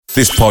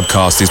This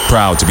podcast is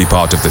proud to be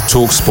part of the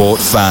TalkSport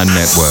Fan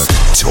Network.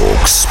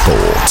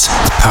 TalkSport.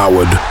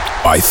 Powered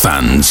by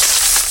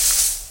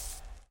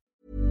fans.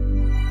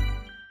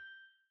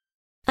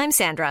 I'm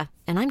Sandra,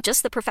 and I'm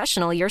just the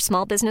professional your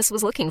small business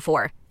was looking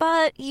for.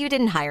 But you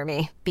didn't hire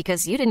me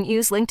because you didn't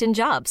use LinkedIn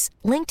Jobs.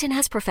 LinkedIn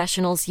has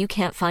professionals you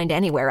can't find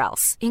anywhere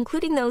else,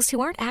 including those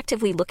who aren't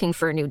actively looking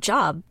for a new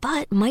job,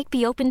 but might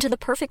be open to the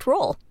perfect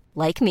role,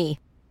 like me.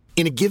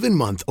 In a given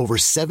month, over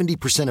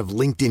 70% of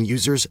LinkedIn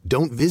users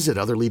don't visit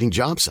other leading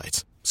job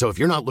sites. So if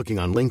you're not looking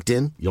on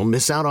LinkedIn, you'll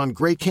miss out on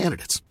great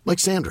candidates like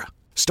Sandra.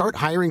 Start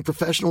hiring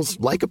professionals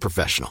like a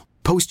professional.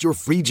 Post your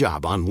free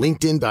job on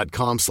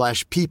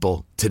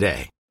linkedin.com/people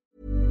today.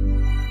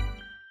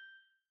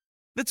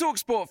 The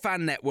TalkSport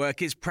Fan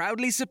Network is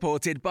proudly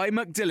supported by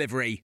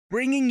McDelivery,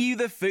 bringing you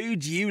the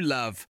food you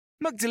love.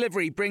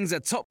 McDelivery brings a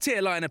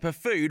top-tier lineup of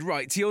food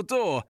right to your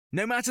door.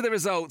 No matter the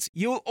result,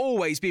 you'll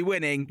always be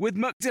winning with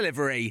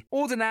McDelivery.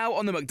 Order now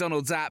on the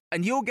McDonald's app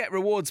and you'll get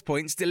rewards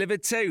points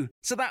delivered too.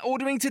 So that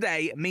ordering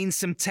today means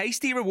some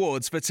tasty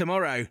rewards for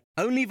tomorrow.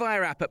 Only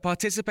via app at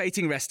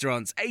participating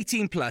restaurants.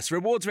 18 plus.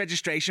 Rewards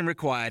registration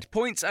required.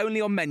 Points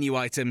only on menu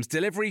items.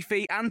 Delivery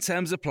fee and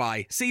terms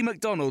apply. See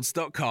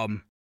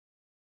mcdonalds.com.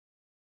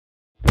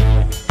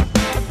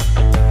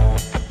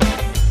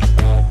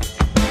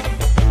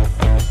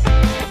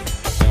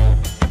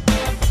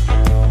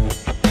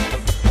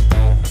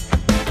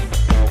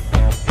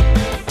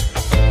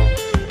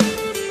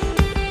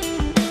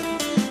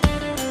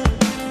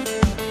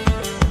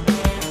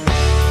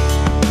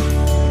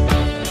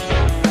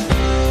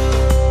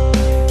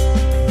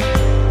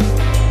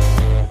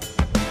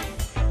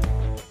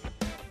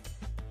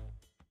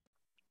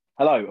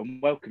 Hello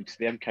and welcome to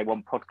the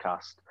MK1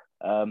 podcast.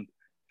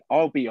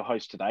 I'll be your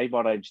host today.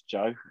 My name's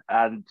Joe,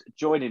 and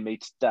joining me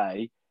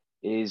today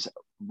is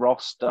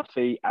Ross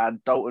Duffy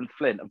and Dalton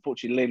Flint.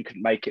 Unfortunately, Liam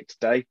couldn't make it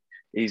today.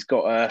 He's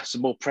got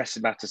some more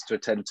pressing matters to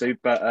attend to.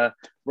 But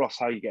Ross,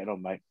 how are you getting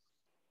on, mate?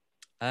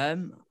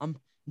 I'm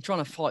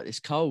trying to fight this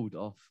cold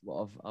off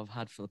what I've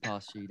had for the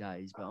past few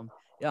days, but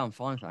I'm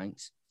fine,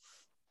 thanks.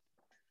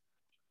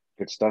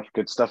 Good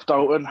stuff.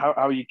 Dalton, how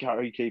are you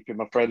keeping,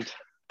 my friend?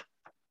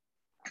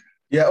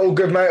 Yeah, all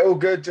good, mate. All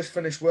good. Just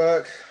finished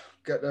work.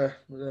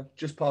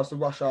 Just past the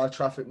rush hour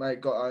traffic, mate.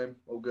 Got home.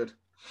 All good.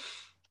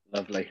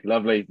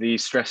 Lovely. The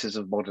stresses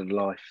of modern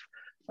life.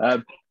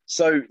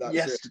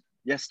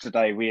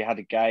 Yesterday we had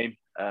a game.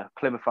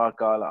 Plymouth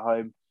Argyle at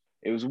home.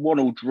 It was a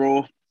 1-1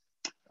 draw.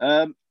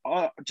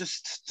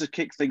 Just to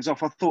kick things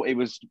off, I thought it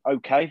was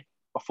okay.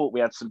 I thought we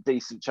had some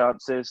decent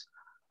chances.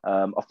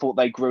 I thought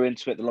they grew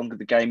into it the longer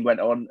the game went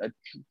on. A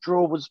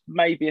draw was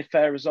maybe a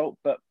fair result,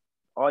 but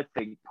I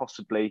think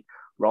possibly,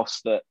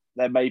 Ross, that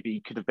there maybe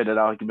could have been an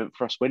argument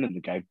for us winning the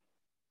game.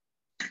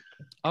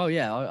 Oh,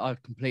 yeah, I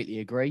completely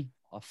agree.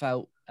 I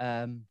felt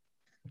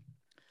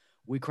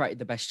we created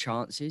the best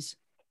chances,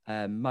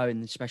 Mo,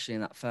 especially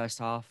in that first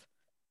half.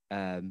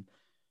 I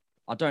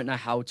don't know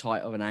how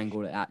tight of an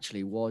angle it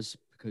actually was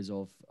because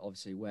of,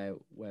 obviously, where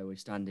we're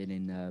standing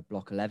in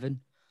Block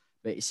 11.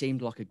 But it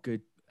seemed like a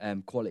good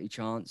quality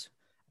chance.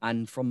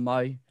 And from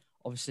Mo,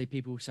 obviously,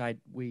 people said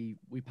we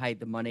paid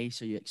the money,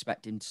 so you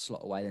expect him to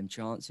slot away them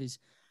chances.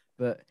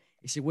 But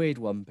it's a weird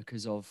one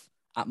because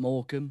at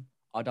Morecambe,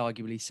 I'd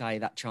arguably say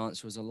that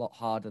chance was a lot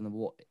harder than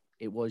what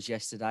it was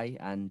yesterday,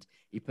 and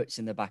he puts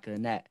in the back of the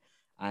net.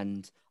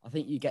 And I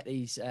think you get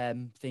these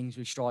things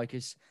with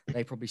strikers,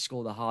 they probably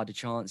score the harder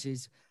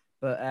chances.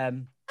 But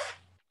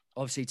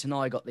obviously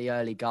tonight got the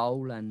early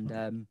goal, and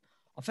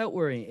I felt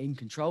we were in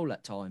control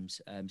at times,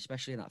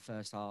 especially in that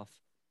first half.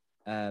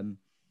 And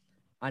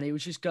it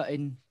was just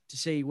gutting to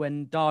see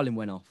when Darling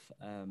went off.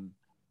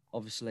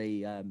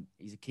 Obviously,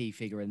 he's a key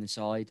figure in the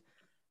side.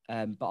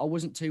 But I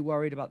wasn't too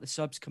worried about the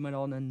subs coming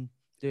on and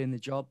doing the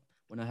job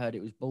when I heard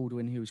it was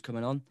Baldwin who was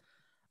coming on.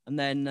 And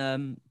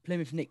then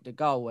Plymouth nicked a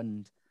goal,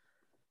 and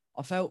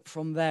I felt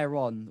from there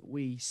on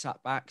we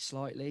sat back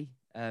slightly.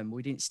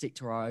 We didn't stick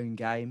to our own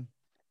game.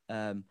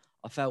 I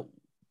felt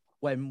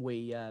when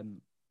we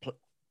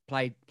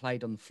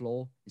played on the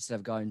floor instead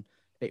of going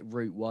a bit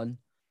route one,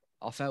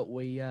 I felt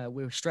we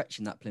were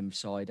stretching that Plymouth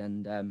side,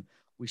 and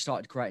we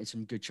started creating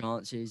some good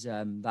chances.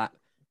 That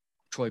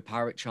Troy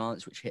Parrott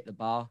chance, which hit the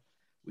bar,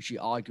 which he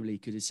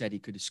arguably could have said he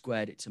could have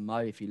squared it to Mo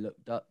if he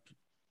looked up.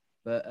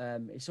 But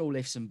it's all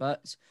ifs and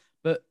buts.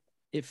 But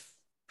if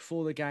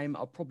before the game,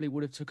 I probably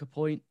would have took a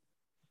point.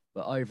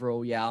 But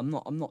overall, yeah, I'm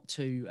not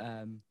too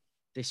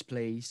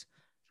displeased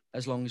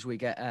as long as we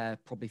get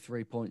probably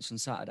 3 points on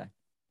Saturday.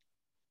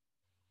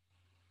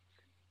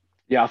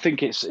 Yeah, I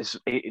think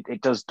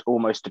it does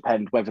almost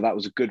depend whether that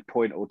was a good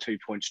point or 2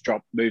 points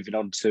drop. Moving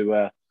on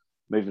to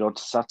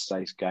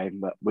Saturday's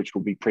game, which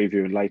we'll be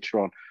previewing later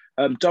on.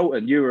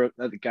 Dalton, you were at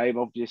the game,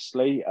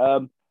 obviously.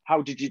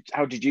 How did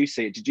you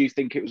see it? Did you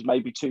think it was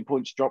maybe 2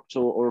 points dropped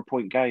or a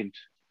point gained?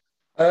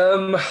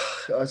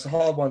 It's a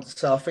hard one to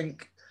say. I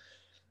think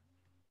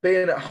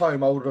being at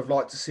home, I would have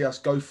liked to see us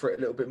go for it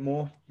a little bit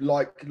more.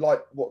 Like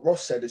what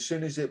Ross said, as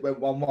soon as it went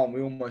 1-1,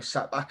 we almost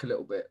sat back a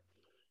little bit.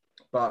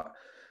 But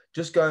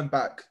just going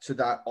back to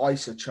that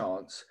Isa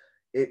chance,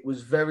 it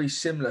was very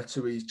similar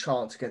to his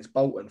chance against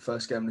Bolton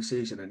first game of the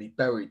season, and he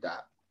buried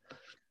that.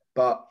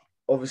 But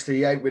obviously,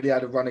 he ain't really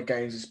had a run of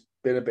games. It's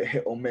been a bit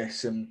hit or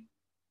miss, and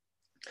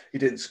he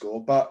didn't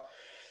score. But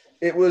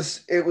it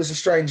was a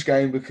strange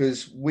game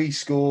because we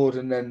scored,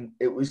 and then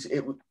it was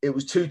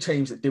two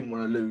teams that didn't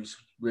want to lose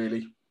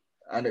really,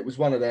 and it was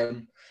one of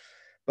them.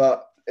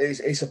 But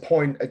it's a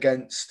point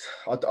against.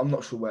 I'm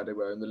not sure where they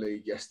were in the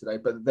league yesterday,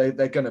 but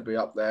they're going to be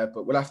up there.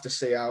 But we'll have to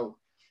see how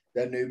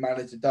their new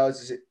manager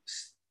does. Is it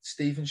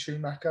Stephen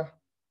Schumacher?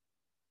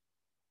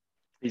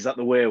 He's at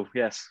the wheel.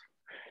 Yes,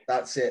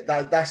 that's it.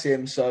 That's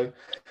him. So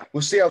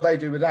we'll see how they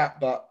do with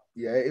that. But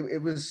yeah,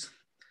 it was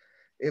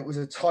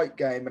a tight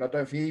game, and I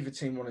don't think either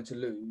team wanted to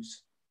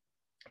lose.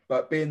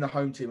 But being the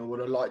home team, I would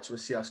have liked to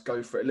see us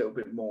go for it a little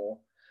bit more.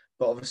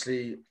 But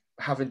obviously,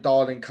 having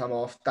Darling come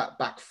off, that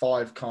back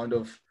five kind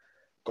of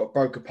got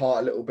broke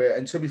apart a little bit.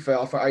 And to be fair,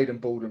 I thought Aidan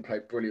Baldwin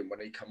played brilliant when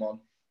he come on.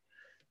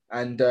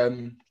 And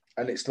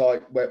it's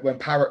like when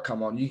Parrott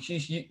come on, you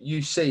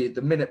see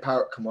the minute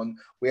Parrott come on,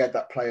 we had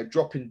that player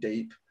dropping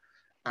deep,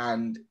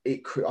 and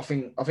I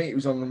think it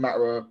was on a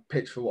matter of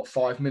pitch for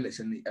 5 minutes,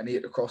 and he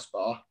hit the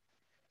crossbar.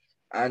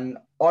 And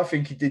I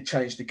think he did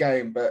change the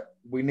game, but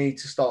we need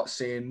to start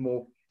seeing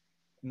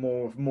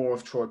more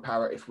of Troy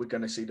Parrott if we're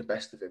going to see the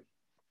best of him.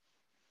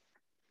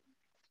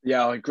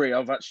 Yeah, I agree.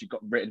 I've actually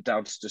got written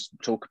down to just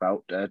talk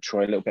about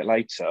Troy a little bit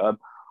later.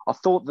 I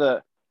thought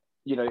that,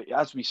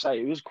 as we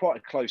say, it was quite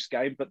a close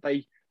game, but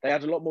they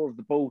had a lot more of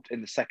the ball in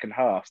the second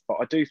half. But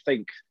I do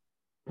think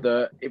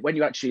that when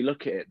you actually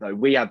look at it, though,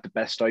 we had the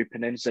best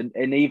openings, and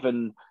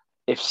even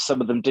if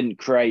some of them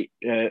didn't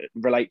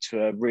relate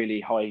to a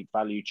really high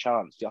value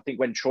chance, I think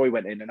when Troy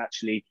went in and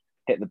actually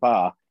hit the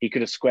bar, he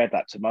could have squared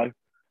that to Mo.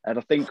 And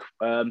I think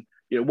what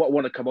I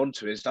want to come on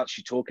to is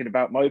actually talking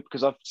about Mo,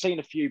 because I've seen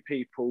a few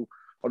people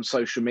on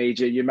social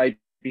media, you maybe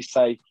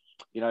say,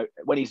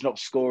 when he's not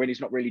scoring,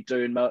 he's not really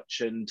doing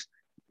much, and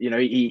he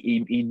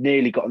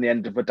nearly got on the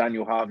end of a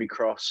Daniel Harvey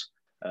cross.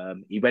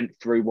 He went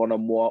through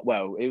one-on-one.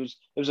 Well, it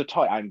was a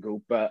tight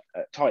angle, but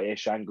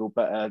tight-ish angle,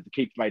 but the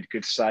keeper made a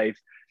good save.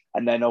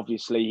 And then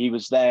obviously he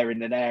was there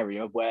in an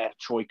area where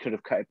Troy could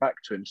have cut it back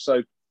to him.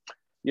 So,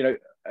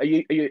 are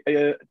you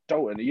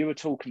Dalton, are you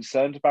at all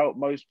concerned about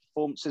Mo's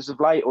performances of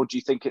late, or do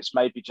you think it's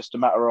maybe just a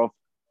matter of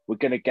we're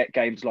going to get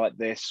games like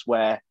this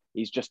where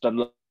he's just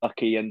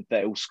unlucky and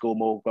that he'll score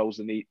more goals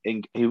than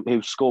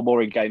he'll score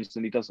more in games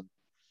than he doesn't?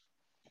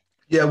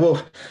 Yeah,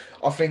 well,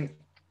 I think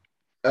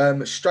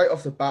straight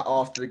off the bat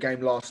after the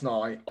game last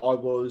night, I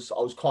was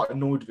quite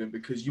annoyed with him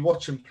because you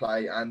watch him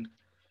play and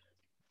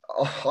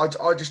I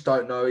just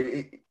don't know.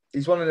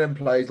 He's one of them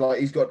players,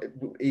 like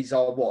he's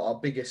our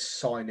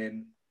biggest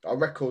signing, our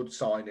record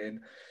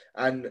signing,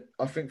 and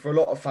I think for a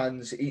lot of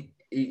fans,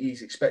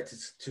 he's expected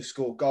to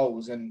score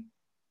goals, and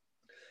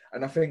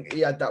I think he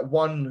had that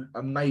one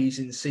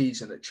amazing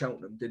season at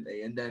Cheltenham, didn't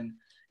he? And then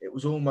it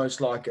was almost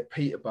like at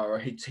Peterborough,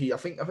 I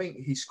think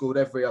he scored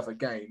every other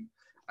game,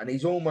 and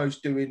he's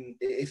almost doing.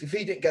 If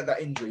he didn't get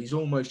that injury, he's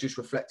almost just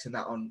reflecting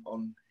that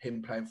on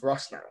him playing for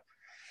us now.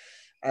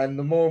 And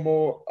the more and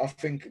more I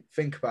think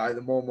about it,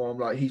 the more and more I'm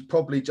like, he's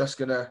probably just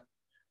gonna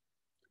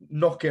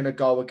knock in a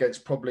goal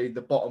against probably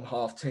the bottom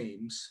half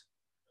teams,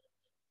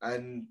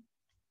 and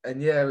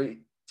yeah,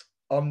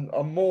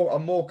 I'm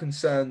more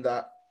concerned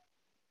that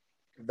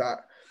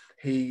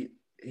he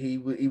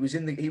was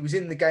in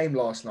the game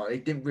last night. He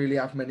didn't really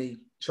have many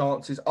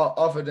chances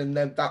other than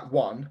that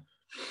one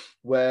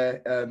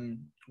where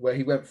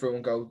he went through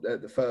and goal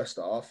at the first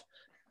half.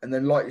 And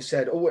then, like you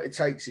said, all it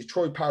takes is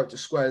Troy Parrott to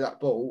square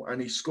that ball,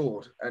 and he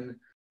scored. And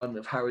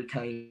of Harry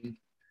Kane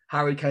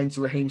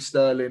to Raheem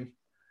Sterling.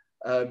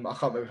 I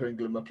can't remember who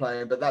England were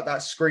playing, but that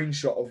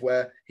screenshot of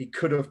where he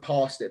could have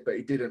passed it, but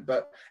he didn't.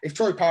 But if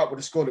Troy Parrott would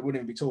have scored, it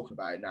wouldn't even be talking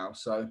about it now.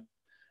 So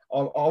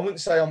I wouldn't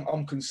say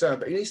I'm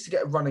concerned, but he needs to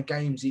get a run of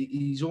games.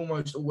 He's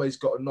almost always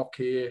got a knock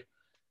here.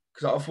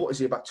 Because I thought, is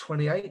he about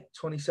 28,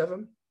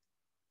 27?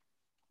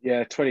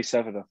 Yeah,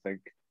 27, I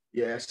think.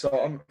 Yeah,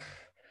 so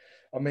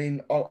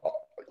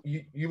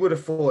you would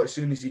have thought as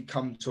soon as he'd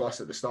come to us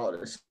at the start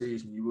of the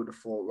season, you would have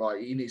thought, right,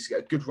 he needs to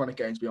get a good run of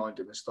games behind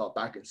him and start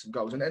bagging some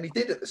goals. And he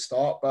did at the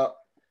start, but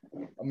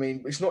I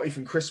mean, it's not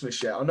even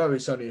Christmas yet. I know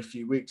it's only a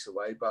few weeks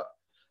away, but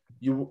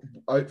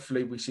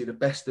hopefully we see the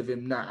best of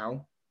him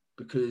now,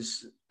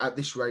 because at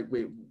this rate,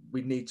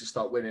 we need to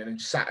start winning.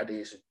 And Saturday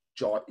is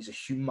a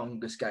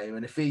humongous game.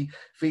 And if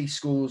he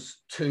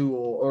scores 2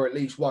 or at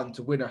least 1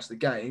 to win us the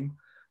game,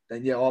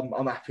 then yeah,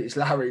 I'm happy it's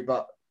Larry,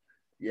 but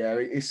yeah,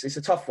 it's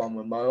a tough one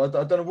with Mo. I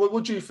don't know.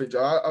 What do you think,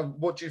 Joe?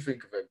 What do you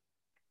think of him?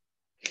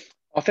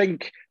 I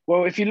think,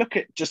 well, if you look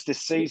at just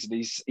this season,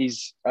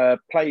 he's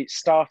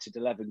started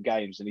 11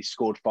 games and he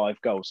scored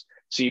 5 goals.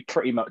 So you're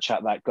pretty much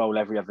at that goal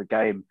every other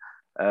game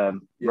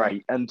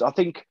rate. And I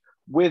think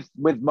with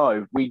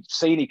Mo, we've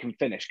seen he can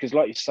finish, because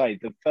like you say,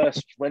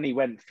 when he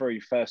went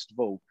through, first of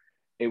all,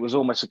 it was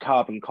almost a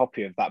carbon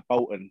copy of that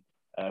Bolton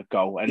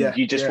goal. And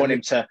you just want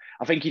him to,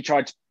 I think he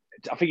tried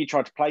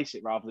to place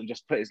it rather than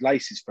just put his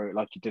laces through it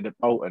like he did at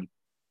Bolton.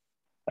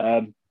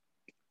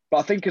 But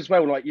I think as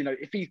well, like, you know,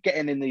 if he's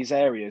getting in these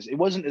areas, it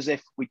wasn't as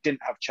if we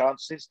didn't have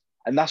chances.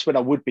 And that's when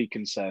I would be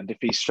concerned if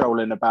he's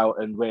strolling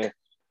about and we're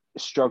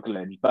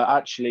struggling. But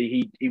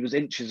actually, he was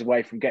inches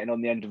away from getting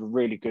on the end of a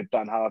really good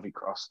Dan Harvey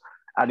cross.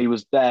 And he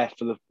was there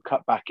for the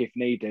cutback if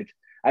needed.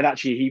 And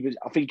actually, he was,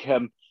 I think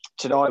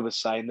Tanai was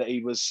saying that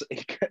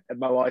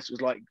Mo Ice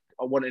was like,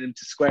 I wanted him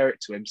to square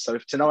it to him. So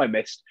if Tanai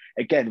missed,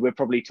 again, we're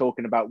probably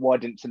talking about why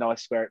didn't Tanai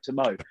square it to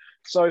Mo?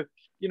 So,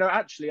 you know,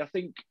 actually, I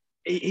think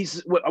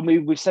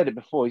we've said it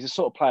before, he's a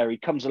sort of player, he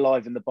comes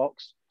alive in the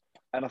box.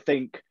 And I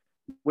think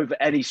with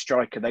any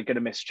striker, they're going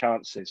to miss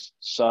chances.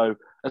 So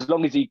as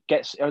long as he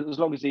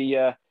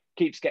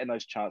keeps getting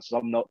those chances,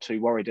 I'm not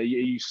too worried. Are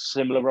you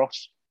similar,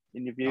 Ross,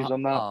 in your views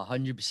on that?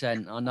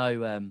 100%. I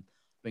know I've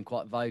been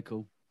quite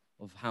vocal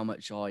of how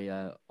much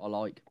I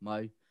like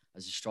Mo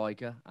as a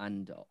striker.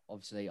 And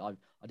obviously, I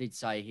did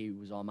say he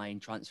was our main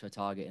transfer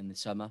target in the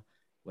summer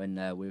when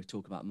we were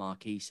talking about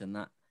Marquise and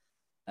that.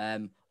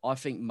 I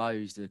think Mo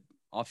is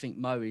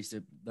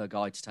the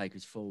guy to take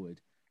us forward.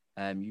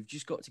 You've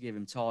just got to give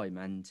him time.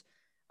 And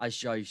as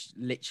Joe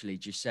literally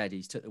just said,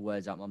 he's took the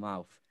words out of my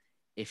mouth.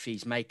 If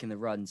he's making the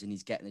runs and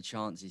he's getting the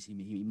chances,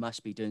 he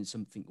must be doing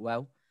something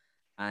well.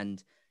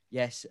 And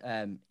yes,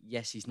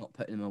 he's not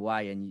putting them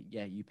away, and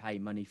you pay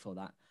money for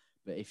that.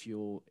 But if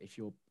you're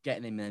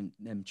getting him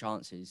them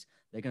chances,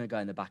 they're going to go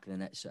in the back of the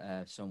net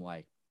some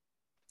way.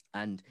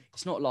 And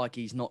it's not like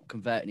he's not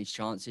converting his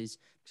chances,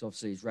 because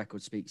obviously his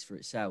record speaks for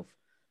itself.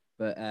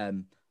 But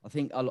I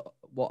think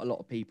what a lot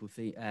of people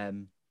think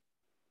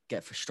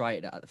get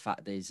frustrated at the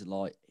fact is,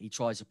 like, he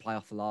tries to play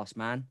off the last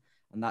man,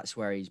 and that's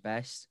where he's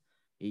best.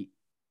 He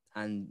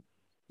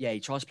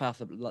tries to play off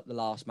the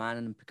last man,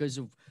 and because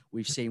of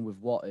we've seen with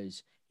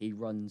Watters, he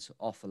runs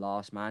off the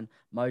last man.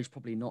 Mo's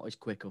probably not as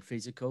quick or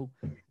physical,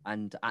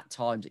 and at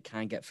times it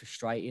can get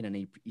frustrating, and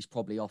he's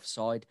probably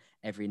offside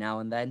every now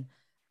and then.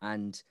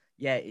 And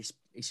his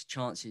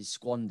chances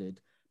squandered.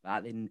 But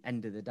at the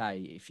end of the day,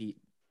 if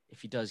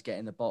he does get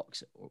in the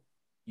box,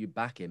 you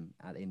back him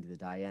at the end of the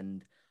day.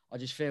 And I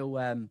just feel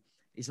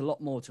there's a lot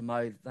more to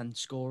Mo than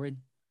scoring.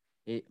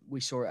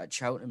 We saw it at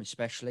Cheltenham,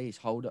 especially his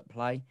hold-up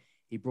play.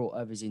 He brought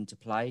others into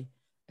play,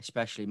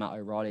 especially Matt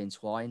O'Reilly and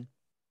Twine.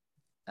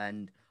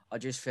 And I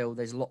just feel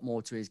there's a lot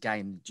more to his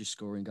game than just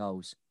scoring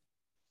goals.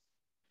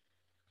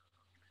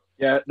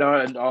 Yeah, no,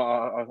 and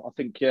I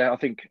think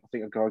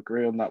I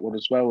agree on that one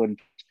as well. And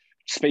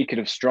speaking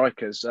of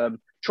strikers,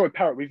 Troy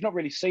Parrott, we've not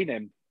really seen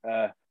him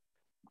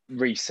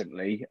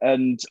recently,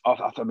 and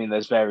I mean,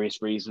 there's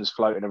various reasons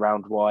floating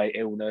around why: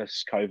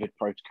 illness, COVID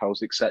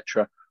protocols,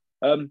 etc.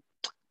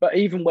 But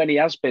even when he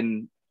has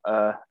been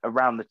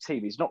around the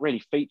team, he's not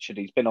really featured.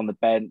 He's been on the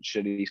bench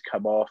and he's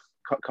come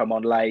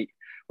on late,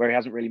 where he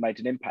hasn't really made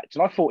an impact.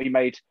 And I thought he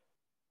made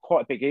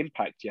quite a big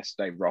impact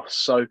yesterday, Ross.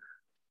 So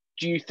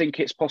do you think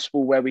it's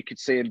possible where we could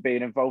see him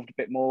being involved a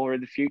bit more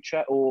in the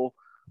future?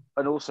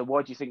 And also,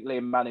 why do you think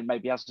Liam Manning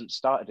maybe hasn't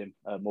started him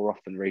more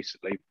often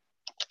recently?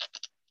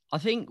 I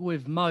think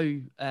with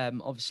Mo,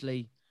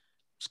 obviously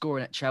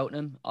scoring at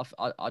Cheltenham,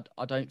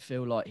 I don't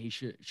feel like he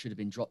should have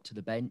been dropped to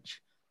the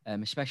bench,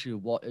 especially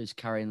with Watters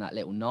carrying that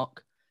little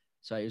knock.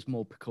 So it was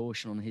more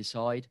precaution on his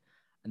side.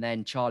 And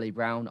then Charlie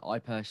Brown, I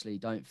personally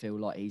don't feel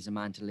like he's a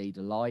man to lead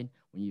a line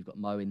when you've got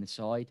Mo in the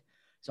side.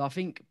 So I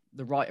think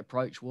the right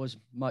approach was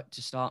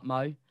to start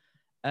Mo.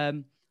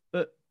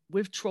 But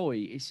with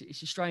Troy, it's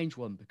a strange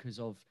one because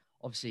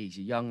obviously he's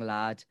a young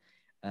lad.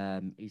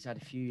 He's had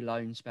a few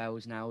loan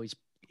spells now.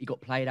 He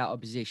got played out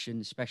of position,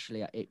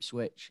 especially at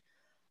Ipswich,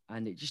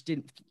 and it just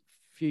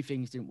few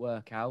things didn't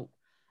work out.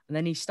 And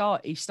then he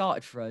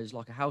started for us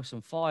like a house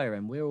on fire,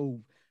 and we're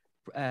all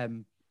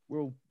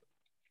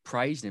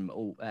praising him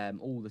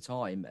all the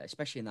time,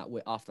 especially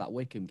after that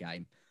Wickham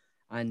game.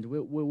 And we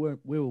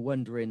were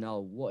wondering,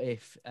 what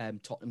if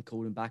Tottenham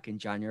called him back in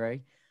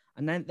January?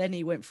 And then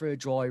he went through a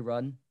dry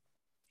run.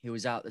 He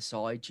was out the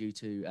side due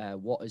to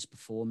Watters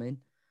performing,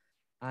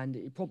 and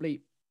he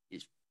probably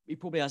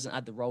hasn't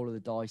had the roll of the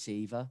dice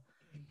either.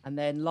 And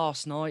then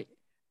last night,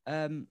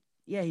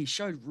 he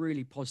showed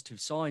really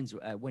positive signs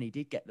when he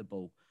did get the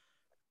ball,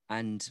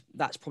 and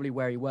that's probably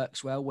where he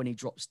works well, when he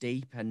drops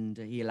deep and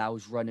he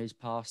allows runners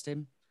past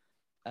him.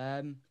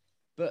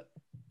 But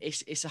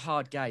it's a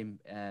hard game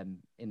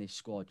in this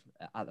squad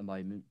at the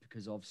moment,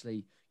 because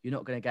obviously you're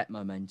not going to get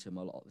momentum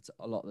a lot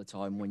of the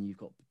time when you've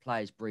got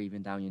players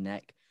breathing down your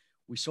neck.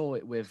 We saw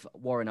it with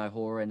Warren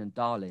O'Horan and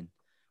Darling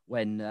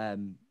when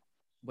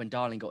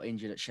Darling got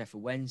injured at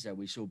Sheffield Wednesday.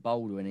 We saw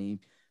Boulder, and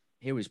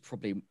he was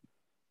probably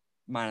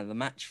man of the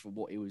match for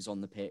what he was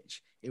on the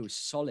pitch. It was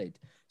solid.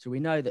 So we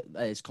know that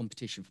there's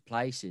competition for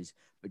places,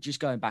 but just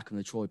going back on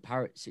the Troy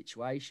Parrott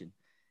situation,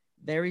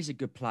 there is a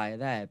good player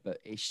there, but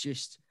it's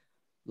just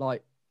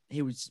like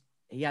he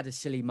had a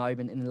silly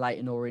moment in the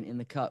Leyton Orient in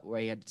the Cup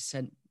where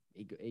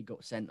he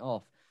got sent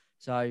off.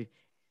 So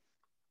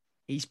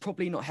he's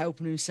probably not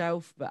helping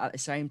himself, but at the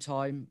same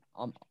time,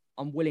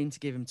 I'm willing to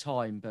give him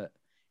time. But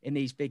in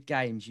these big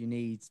games, you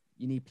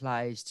need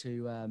players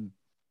to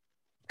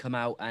come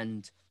out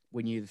and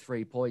win you the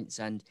 3 points.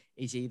 And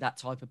is he that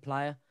type of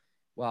player?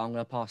 Well, I'm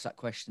going to pass that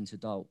question to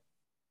Dalt.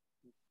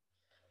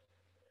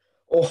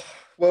 Oh,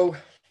 well,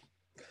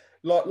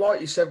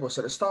 like you said, Ross,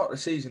 at the start of the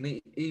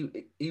season,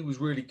 he was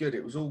really good.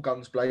 It was all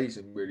guns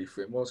blazing, really,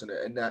 for him, wasn't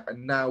it?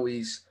 And now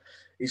he's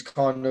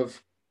kind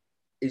of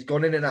he's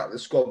gone in and out of the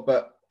squad.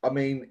 But I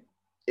mean,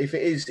 if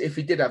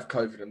he did have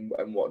COVID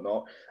and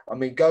whatnot, I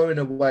mean, going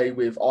away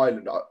with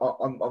Ireland,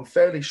 I'm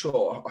fairly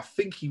sure. I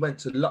think he went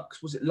to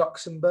was it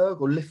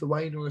Luxembourg or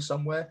Lithuania or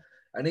somewhere,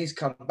 and he's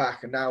come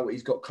back, and now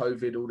he's got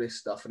COVID, all this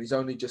stuff, and he's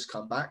only just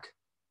come back.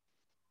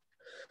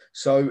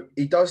 So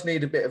he does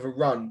need a bit of a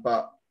run,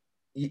 but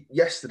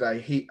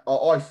yesterday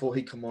I thought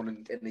he'd come on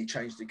and he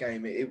changed the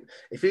game.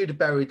 If he'd have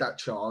buried that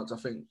chance, I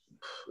think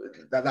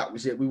that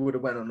was it. We would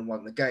have went on and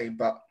won the game.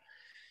 But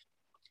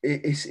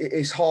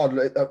it's hard.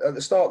 At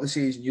the start of the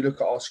season, you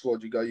look at our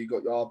squad. You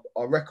got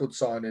our record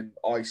signing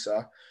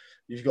Isa.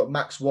 You've got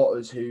Max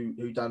Watters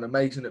who done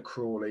amazing at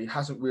Crawley.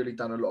 Hasn't really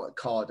done a lot at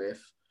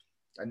Cardiff,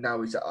 and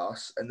now he's at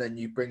us. And then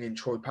you bring in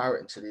Troy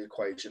Parrott into the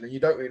equation, and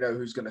you don't really know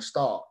who's going to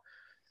start.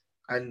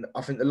 And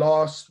I think the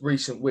last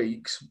recent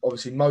weeks,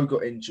 obviously Mo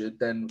got injured,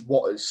 then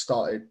Watters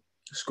started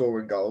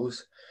scoring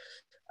goals,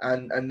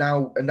 and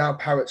now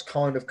Parrott's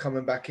kind of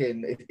coming back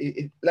in.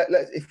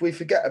 If we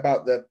forget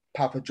about the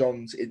Papa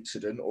John's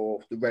incident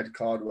or the red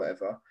card or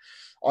whatever,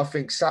 I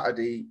think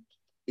Saturday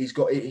he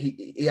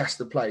has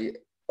to play.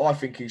 I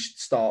think he should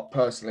start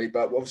personally,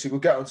 but obviously we'll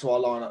get onto our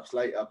lineups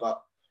later.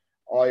 But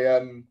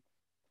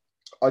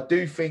I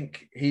do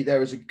think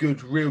there is a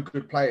real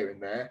good player in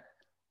there,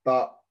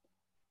 but.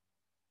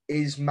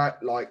 Is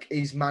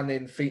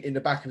Manning in the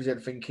back of his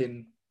head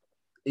thinking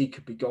he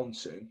could be gone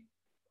soon?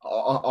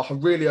 I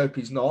really hope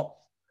he's not.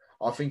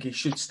 I think he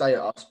should stay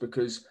at us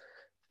because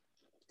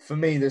for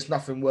me, there's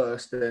nothing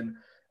worse than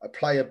a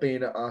player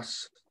being at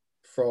us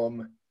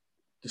from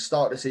the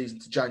start of the season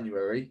to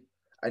January,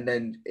 and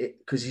then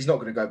because he's not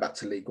going to go back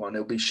to League One,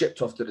 he'll be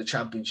shipped off to the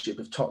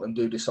Championship if Tottenham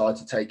do decide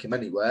to take him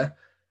anywhere,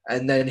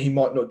 and then he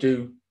might not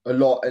do a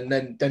lot, and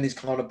then he's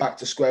kind of back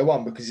to square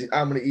one because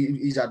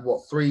he's had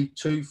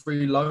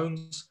three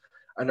loans,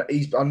 and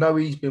I know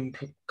he's been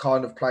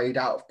kind of played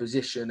out of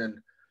position, and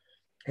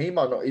he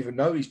might not even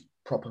know his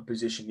proper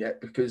position yet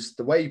because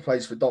the way he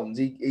plays for Dons,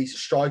 he's a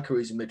striker,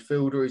 he's a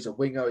midfielder, he's a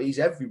winger, he's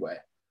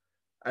everywhere,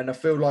 and I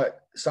feel like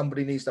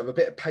somebody needs to have a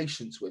bit of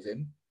patience with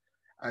him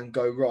and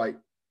go right,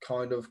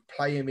 kind of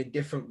play him in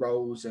different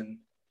roles, and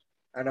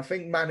I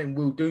think Manning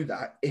will do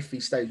that if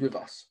he stays with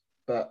us,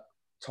 but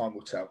time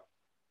will tell.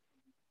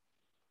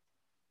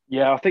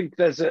 Yeah, I think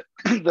there's a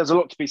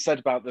lot to be said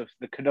about the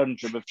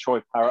conundrum of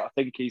Troy Parrott. I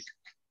think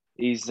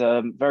he's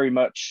very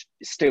much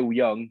still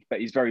young, but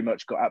he's very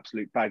much got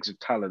absolute bags of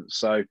talent.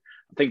 So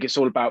I think it's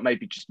all about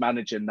maybe just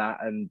managing that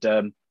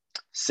and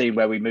seeing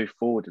where we move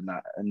forward in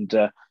that.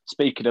 And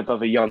speaking of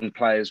other young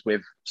players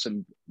with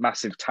some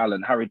massive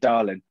talent, Harry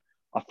Darling,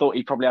 I thought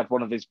he probably had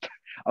one of his.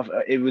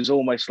 It was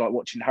almost like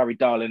watching Harry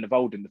Darling of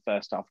old in the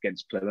first half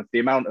against Plymouth. The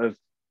amount of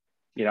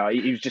he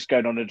was just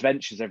going on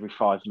adventures every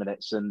 5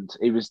 minutes and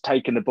he was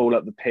taking the ball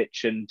up the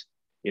pitch and,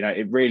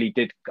 it really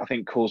did, I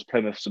think, cause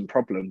Plymouth some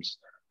problems.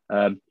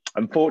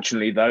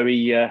 Unfortunately, though,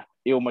 he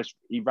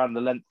ran the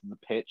length of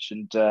the pitch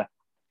and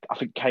I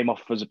think came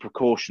off as a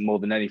precaution more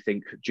than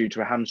anything due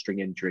to a hamstring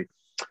injury.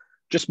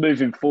 Just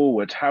moving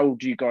forward, how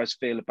do you guys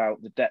feel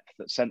about the depth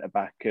at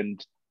centre-back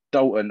and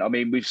Dalton? I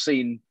mean, we've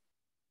seen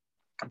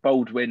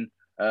Baldwin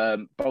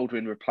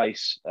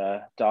replace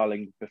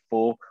Darling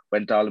before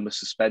when Darling was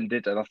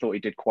suspended, and I thought he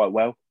did quite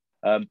well.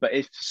 But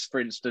if,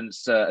 for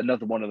instance,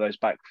 another one of those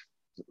back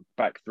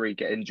three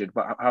get injured,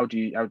 but how do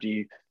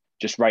you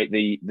just rate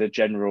the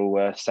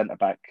general centre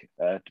back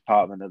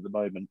department at the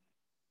moment?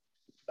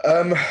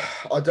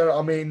 I don't know.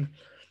 I mean,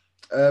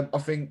 I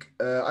think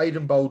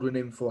Aidan Baldwin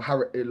in for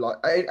Harry,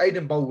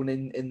 Aidan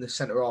Baldwin in the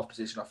centre half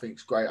position, I think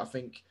is great. I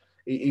think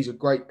he's a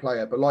great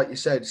player. But like you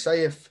said,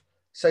 say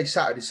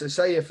Saturday, so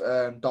say if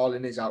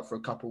Darling is out for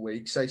a couple of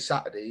weeks, say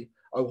Saturday,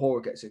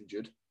 O'Hara gets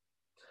injured.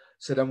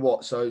 So then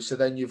what? So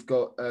then you've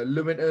got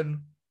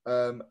Lewington,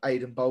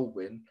 Aidan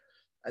Baldwin,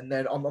 and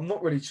then I'm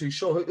not really too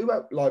sure who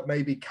like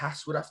maybe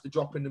Cass would have to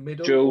drop in the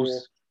middle.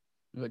 Jules.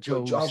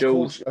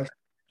 Jules.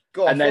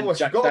 God, and then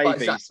Jack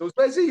Davies.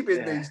 Where's he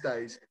been these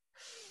days?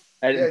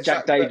 And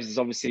Jack Davies has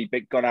obviously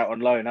gone out on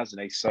loan,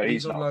 hasn't he? So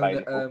he's not on loan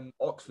available.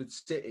 At Oxford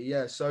City,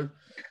 yeah. So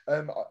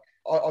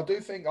I do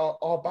think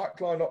our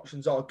backline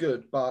options are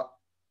good, but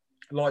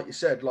like you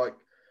said,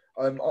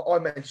 I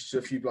mentioned to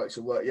a few blokes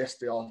at work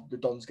yesterday on the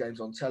Dons games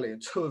on telly,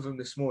 and two of them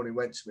this morning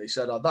went to me and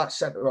said, that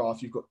centre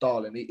half, you've got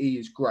Darling, he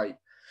is great.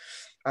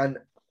 And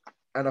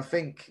I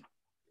think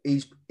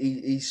he's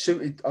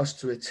suited us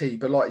to a T,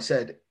 but like I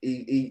said,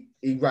 he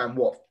ran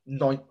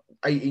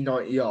 80,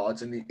 90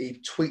 yards and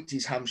he tweaked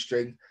his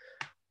hamstring.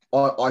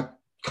 I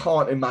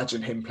can't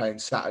imagine him playing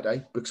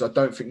Saturday because I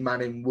don't think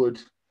Manning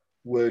would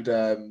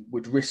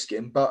risk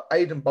him. But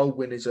Aidan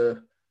Baldwin is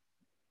a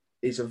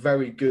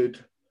very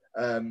good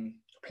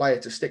player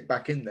to stick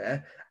back in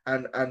there,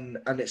 and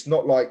it's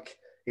not like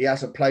he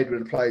hasn't played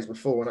with the players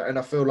before. And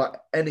I feel like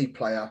any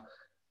player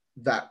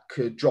that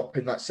could drop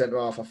in that centre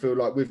half, I feel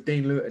like with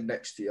Dean Lewington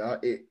next year,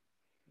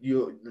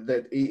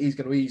 that he's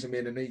going to ease him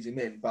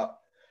in, but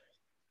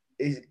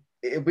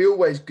it'll be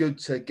always good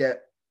to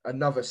get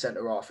another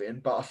centre half in.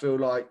 But I feel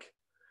like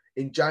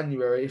in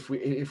January, if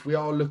we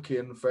are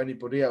looking for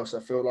anybody else, I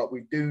feel like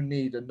we do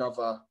need a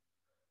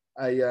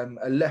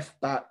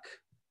left back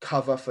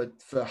cover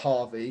for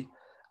Harvey,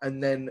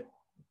 and then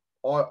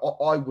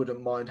I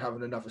wouldn't mind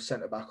having another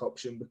centre back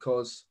option,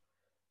 because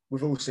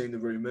we've all seen the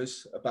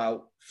rumours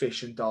about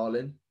Fish and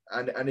Darling,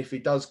 and if he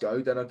does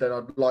go, then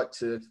I'd like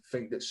to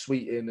think that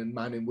Sweeting and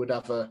Manning would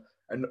have a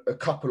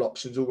couple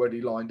options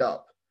already lined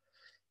up.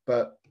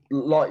 But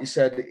like you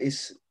said,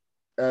 it's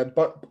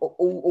but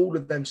all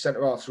of them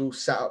centre halves are all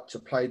set up to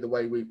play the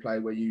way we play,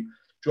 where you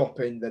drop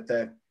in that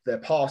their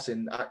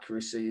passing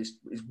accuracy is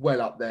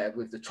well up there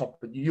with the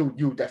top.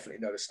 You'll definitely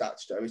know the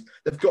stats, Joe.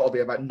 They've got to be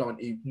about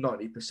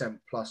 90%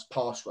 plus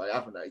pass rate,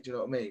 haven't they? Do you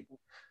know what I mean?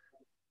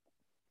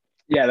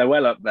 Yeah, they're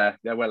well up there.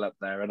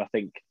 And I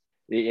think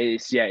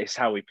it's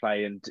how we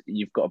play, and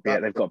they've got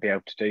to be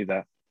able to do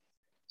that.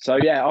 So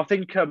yeah, I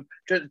think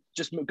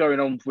just going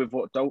on with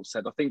what Dalt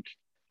said, I think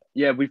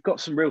we've got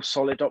some real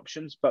solid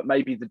options, but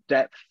maybe the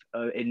depth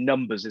in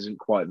numbers isn't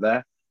quite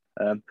there.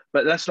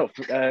 But let's not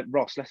forget,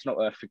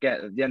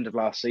 at the end of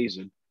last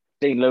season,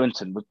 Dean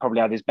Lewington would probably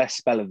have his best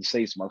spell of the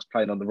season whilst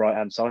playing on the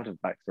right-hand side of the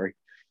back three.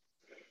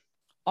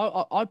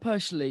 I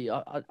personally,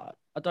 I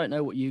don't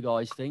know what you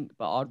guys think,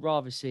 but I'd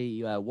rather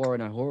see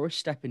Warren O'Hora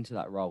step into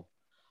that role.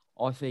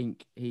 I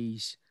think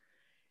he's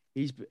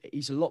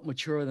a lot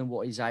maturer than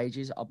what his age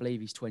is. I believe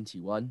he's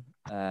 21,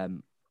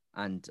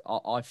 and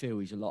I feel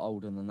he's a lot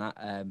older than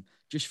that,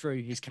 just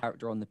through his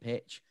character on the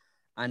pitch.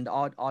 And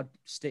I'd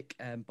stick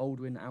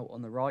Baldwin out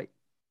on the right,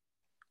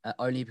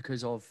 only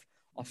because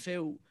I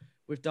feel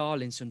with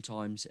Darling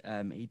sometimes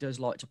he does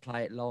like to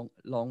play it long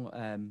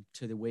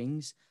to the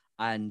wings,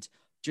 and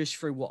just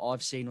through what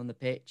I've seen on the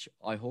pitch,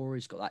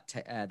 O'Hora's got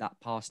that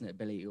passing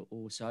ability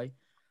also,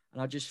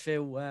 and I just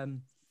feel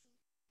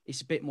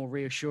it's a bit more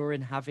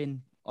reassuring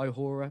having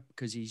O'Hora,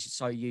 because he's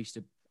so used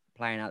to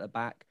playing out the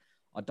back.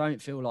 I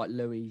don't feel like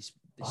Louis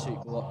the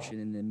suitable option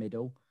in the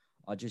middle.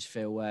 I just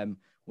feel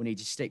we need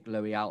to stick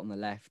Louis out on the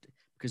left,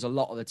 because a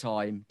lot of the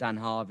time Dan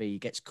Harvey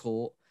gets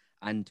caught,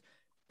 and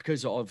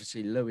because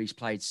obviously Louis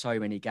played so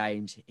many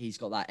games, he's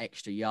got that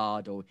extra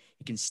yard, or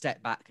he can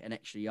step back an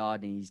extra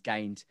yard and he's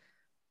gained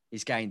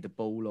the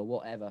ball or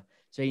whatever.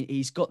 So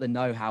he's got the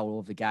know-how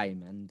of the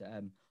game,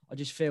 and I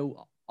just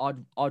feel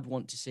I'd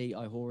want to see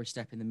O'Hora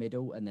step in the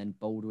middle and then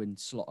Baldwin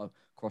slot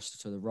across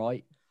to the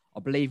right. I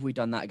believe we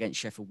done that against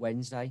Sheffield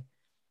Wednesday.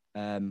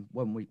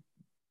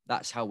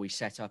 That's how we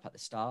set up at the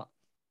start.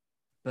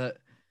 But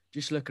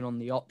just looking on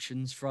the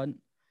options front,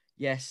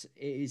 yes,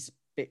 it is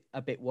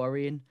a bit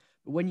worrying.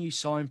 But when you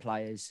sign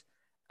players,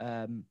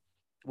 when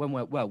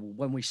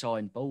we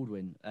signed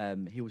Baldwin,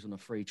 he was on a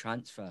free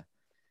transfer,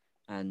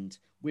 and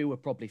we were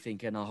probably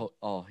thinking,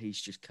 oh, he's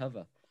just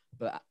cover.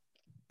 But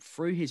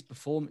through his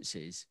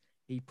performances,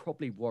 he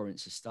probably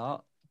warrants a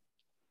start.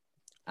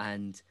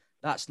 And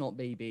that's not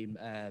me being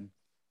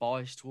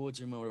biased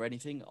towards him or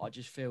anything. I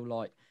just feel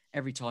like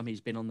every time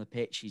he's been on the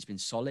pitch, he's been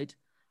solid.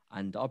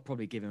 And I'd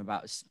probably give him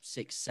about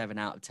 6, 7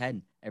 out of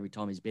 10 every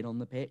time he's been on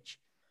the pitch.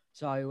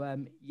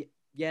 So,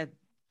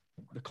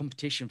 the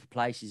competition for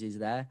places is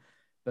there.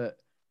 But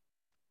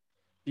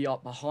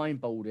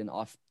behind Baldwin,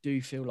 I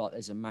do feel like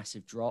there's a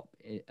massive drop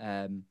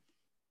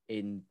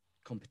in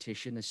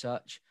competition as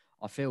such.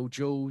 I feel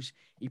Jules,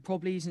 he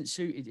probably isn't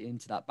suited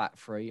into that back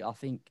three. I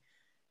think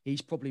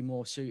he's probably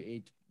more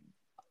suited,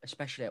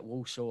 especially at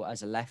Walsall,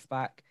 as a left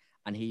back,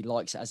 and he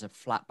likes it as a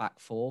flat back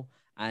four,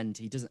 and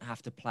he doesn't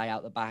have to play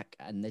out the back,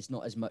 and there's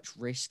not as much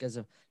risk as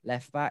a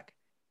left back.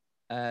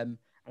 And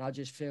I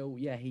just feel,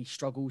 he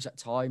struggles at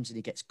times and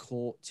he gets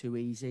caught too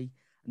easy.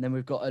 And then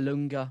we've got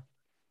Alunga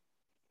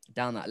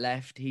down that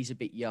left. He's a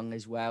bit young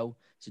as well.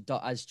 So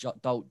as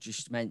Dalt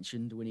just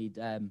mentioned, we need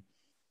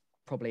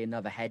probably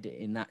another head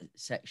in that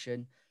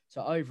section.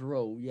 So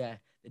overall,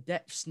 the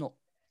depth's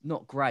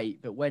not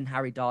great, but when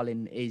Harry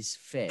Darling is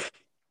fit,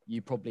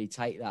 you probably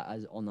take that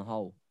as on the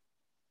whole.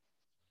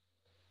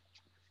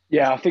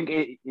 Yeah, I think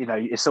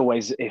it's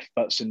always if,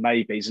 buts, and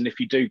maybes. And if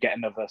you do get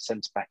another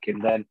centre back in,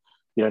 then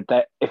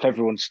if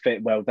everyone's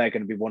fit, well, they're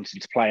going to be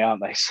wanting to play,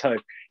 aren't they? So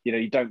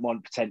you don't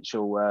want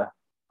potential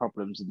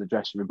problems in the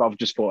dressing room. But I've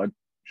just thought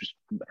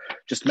I'd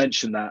just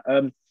mention that.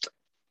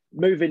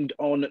 Moving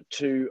on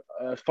to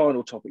a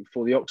final topic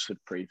for the Oxford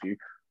preview.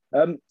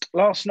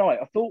 Last night,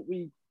 I thought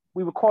we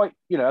were quite,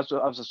 as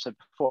I said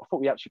before, I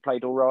thought we actually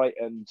played all right,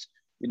 and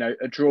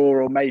a draw,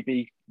 or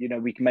maybe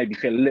we can maybe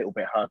feel a little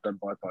bit hard done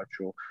by a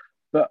draw.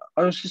 But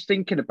I was just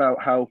thinking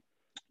about how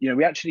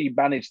we actually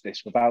managed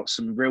this without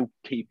some real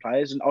key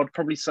players, and I'd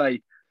probably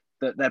say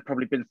that there have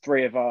probably been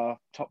 3 of our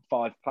top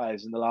 5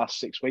 players in the last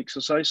 6 weeks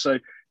or so. So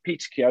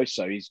Peter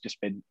Kioso, he's just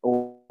been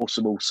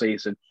awesome all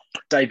season.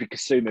 David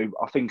Kasumu,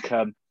 I think,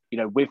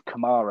 with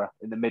Kamara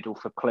in the middle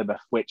for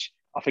Plymouth, which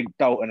I think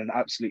Dalton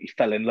absolutely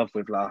fell in love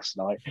with last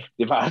night.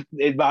 The amount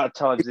of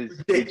times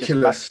is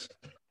ridiculous.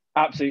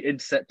 Absolutely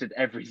intercepted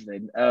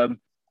everything.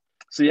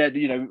 So yeah,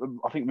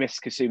 I think miss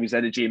Kasuma's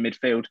energy in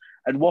midfield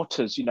and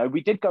Watters.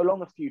 We did go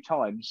long a few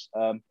times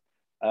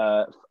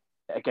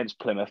against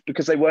Plymouth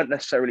because they weren't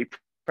necessarily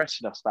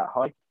pressing us that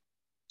high.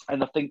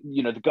 And I think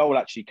the goal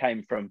actually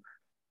came from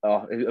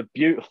a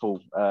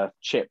beautiful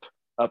chip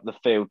up the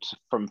field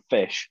from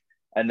Fish,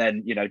 and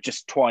then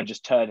just Twine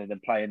just turning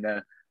and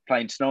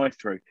playing Snide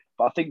through.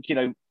 But I think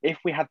if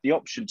we had the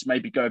option to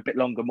maybe go a bit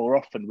longer more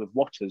often with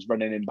Watters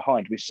running in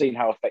behind, we've seen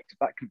how effective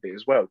that can be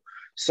as well.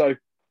 So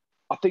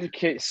I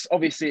think it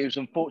was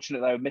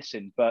unfortunate they were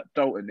missing, but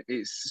Dalton,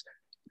 it's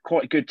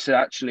quite good to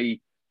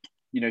actually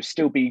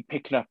still be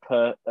picking up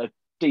a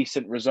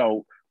decent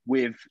result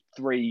with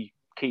 3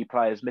 key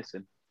players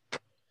missing.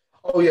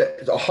 Oh yeah,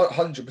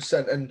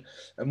 100%.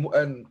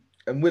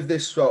 And with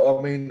this,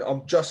 I mean,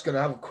 I'm just going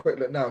to have a quick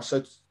look now.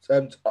 So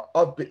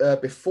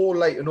before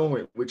Leyton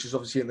Orient, which is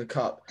obviously in the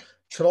cup,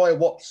 Talia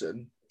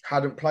Watson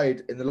hadn't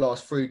played in the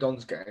last 3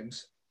 Dons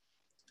games,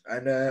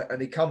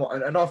 and he come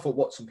on, and I thought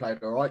Watson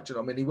played all right. Do you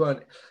know what I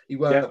mean? He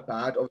weren't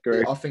bad.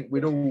 I think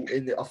we'd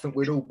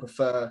all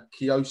prefer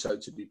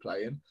Kioso to be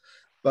playing,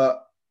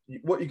 but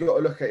what you got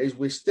to look at is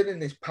we're still in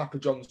this Papa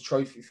John's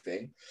Trophy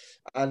thing,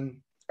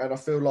 and I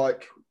feel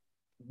like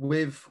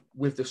with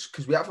this,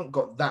 because we haven't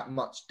got that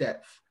much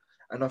depth,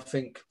 and I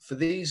think for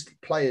these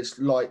players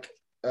like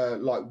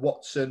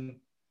Watson,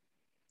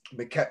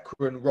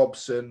 McEachran,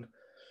 Robson,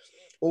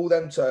 all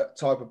them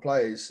type of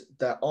players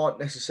that aren't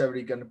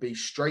necessarily going to be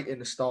straight in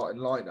the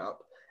starting lineup,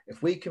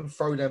 if we can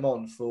throw them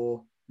on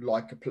for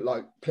like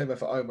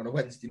Plymouth at home on a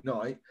Wednesday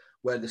night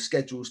where the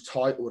schedule's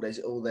tight or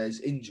there's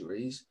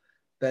injuries,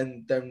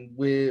 then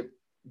we're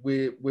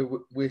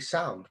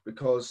sound,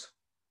 because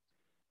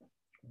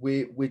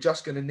we're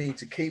just going to need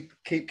to keep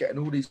getting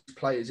all these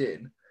players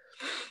in,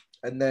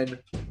 and then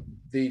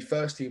the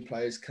first team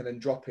players can then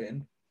drop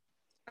in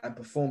and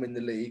perform in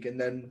the league, and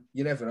then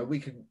you never know, we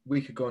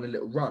could go on a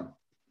little run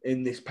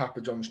in this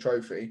Papa John's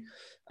Trophy,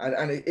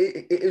 and it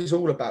is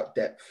all about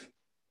depth,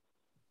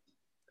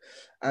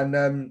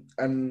 and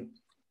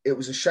it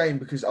was a shame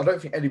because I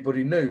don't think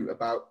anybody knew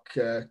about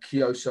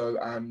Kioso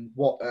and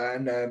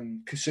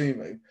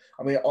Kasumu.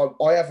 I mean,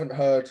 I haven't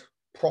heard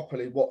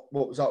properly what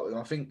was up with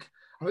them. I think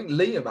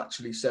Liam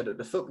actually said at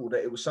the football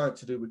that it was something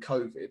to do with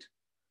COVID.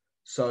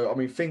 So I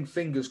mean,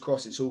 fingers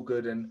crossed, it's all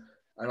good, and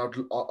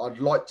I'd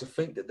like to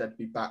think that they'd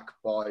be back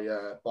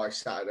by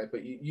Saturday,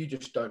 but you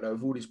just don't know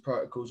with all these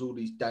protocols, all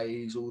these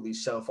days, all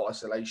these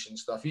self-isolation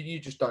stuff. You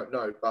just don't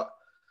know. But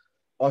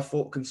I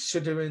thought,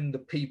 considering the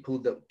people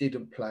that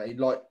didn't play,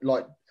 like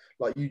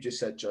you just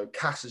said, Joe,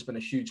 Cass has been a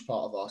huge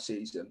part of our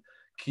season.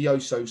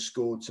 Kioso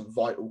scored some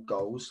vital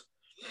goals.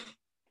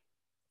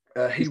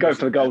 He's going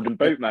for the golden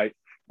boot, mate.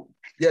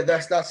 Yeah,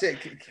 that's it.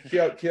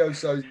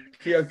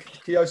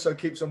 Kioso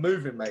keeps on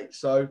moving, mate.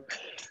 So,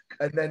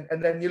 and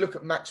then you look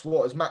at Max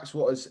Watters. Max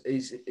Watters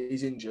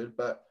is injured,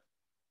 but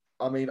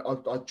I mean,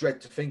 I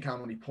dread to think how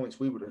many points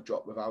we would have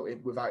dropped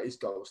without his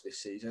goals this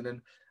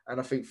season. And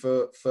I think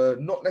for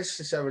not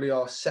necessarily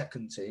our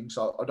second team,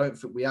 so I don't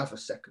think we have a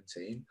second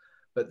team,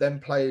 but then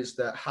players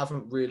that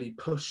haven't really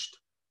pushed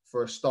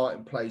for a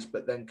starting place,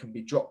 but then can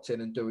be dropped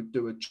in and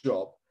do a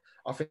job.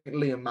 I think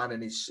Liam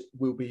Manning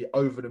will be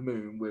over the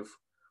moon with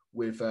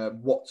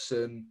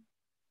Watson.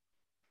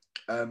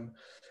 In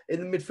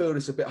the midfield,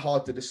 it's a bit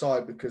hard to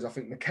decide because I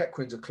think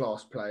McEachran's a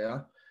class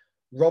player.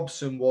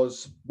 Robson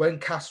was, when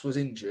Cass was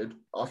injured,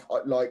 I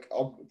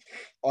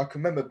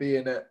can remember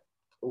being at,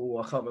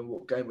 I can't remember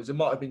what game it was. It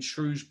might have been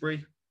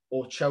Shrewsbury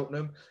or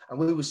Cheltenham, and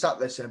we were sat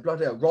there saying,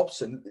 bloody hell,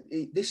 Robson,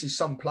 this is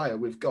some player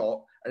we've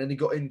got. And then he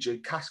got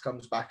injured. Cass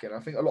comes back in. I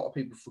think a lot of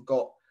people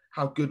forgot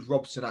how good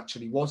Robson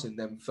actually was in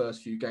them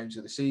first few games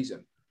of the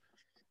season.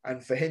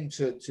 And for him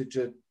to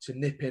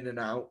nip in and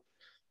out,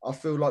 I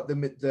feel like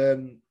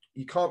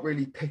you can't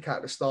really pick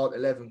out the start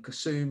 11.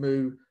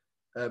 Kasumu,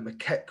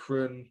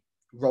 McEachran,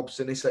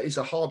 Robson. It's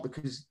a hard,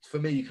 because for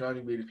me you can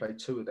only really play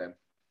 2 of them,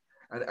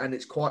 and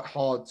it's quite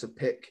hard to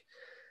pick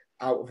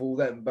out of all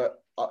them.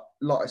 But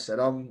like I said,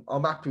 I'm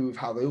happy with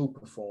how they all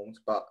performed.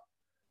 But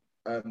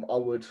I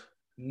would,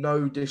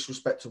 no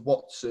disrespect to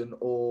Watson,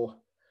 or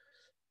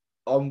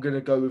I'm going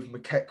to go with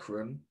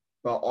McEachran,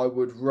 but I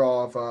would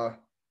rather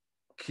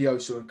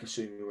Kioso and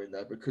Kasumu in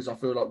there, because I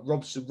feel like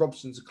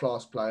Robson's a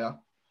class player,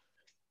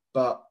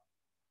 but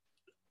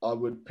I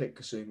would pick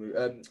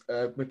Kasumu.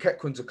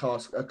 McEachran's a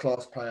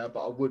class player,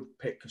 but I would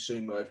pick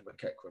Kasumu over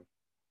McEachran.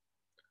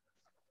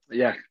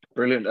 Yeah,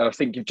 brilliant. I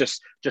think you've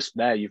just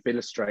you've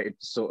illustrated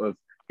sort of,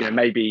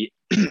 maybe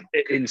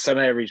in some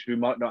areas we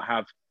might not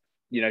have,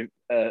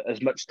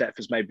 as much depth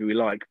as maybe we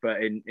like,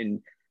 but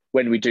in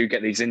when we do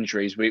get these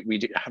injuries,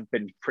 we have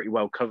been pretty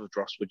well covered.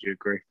 Ross, would you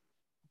agree?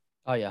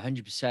 Oh yeah,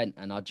 100%.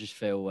 And I just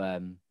feel,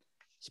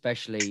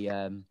 especially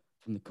from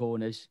the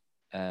corners,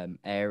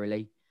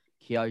 aerially,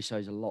 Kioso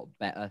is a lot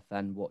better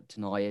than what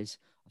Tanai is.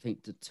 I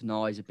think that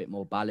Tanai is a bit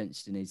more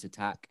balanced in his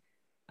attack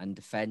and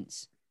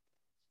defence.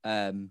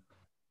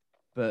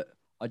 But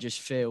I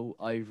just feel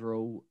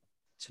overall,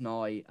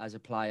 Tanai as a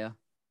player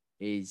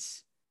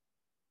is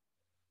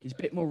He's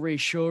a bit more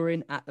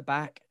reassuring at the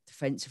back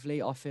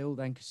defensively, I feel,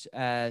 than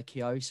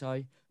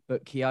Kioso.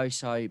 But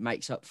Kioso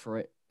makes up for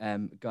it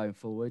going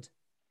forward.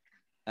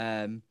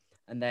 And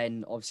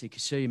then obviously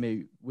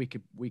Kasumu, we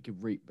could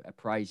reap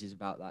praises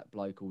about that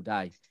bloke all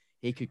day.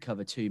 He could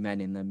cover two men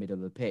in the middle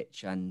of the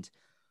pitch, and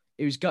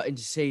it was gutting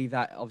to see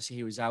that. Obviously,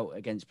 he was out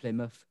against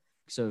Plymouth.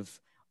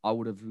 I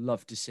would have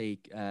loved to see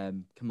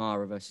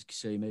Kamara versus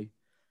Kasumu.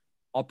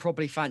 I'd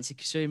probably fancy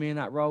Kasumu in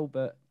that role,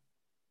 but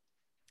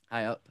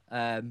hey up.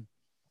 And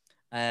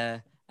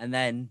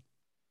then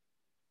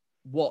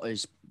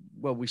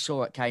we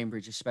saw at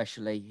Cambridge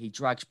especially, he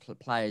drags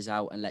players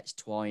out and lets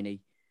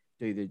Twiney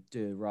do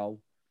the role.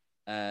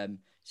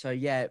 So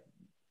yeah,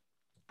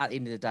 at the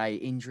end of the day,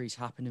 injuries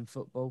happen in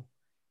football,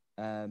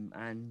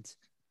 and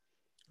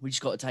we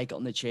just got to take it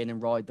on the chin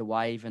and ride the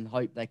wave and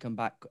hope they come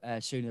back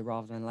sooner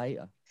rather than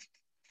later.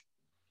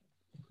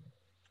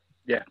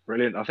 Yeah,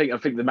 brilliant. I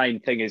think the main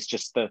thing is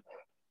just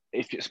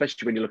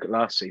especially when you look at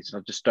last season,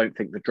 I just don't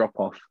think the drop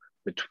off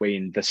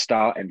between the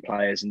starting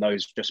players and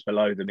those just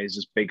below them is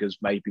as big as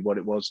maybe what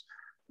it was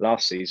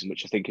last season,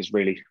 which I think is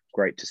really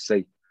great to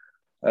see.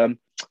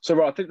 So,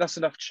 right, I think that's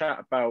enough chat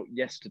about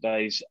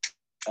yesterday's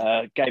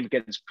game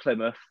against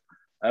Plymouth.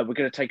 We're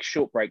going to take a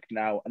short break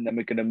now, and then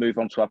we're going to move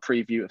on to our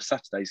preview of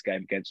Saturday's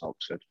game against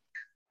Oxford.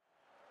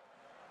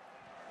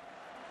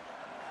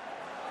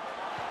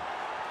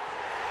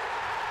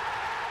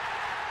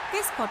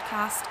 This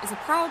podcast is a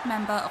proud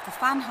member of the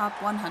FanHub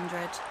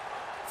 100.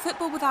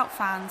 Football without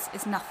fans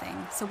is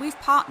nothing, so we've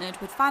partnered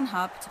with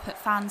FanHub to put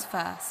fans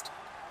first.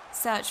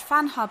 Search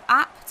FanHub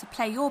app to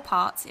play your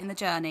part in the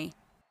journey.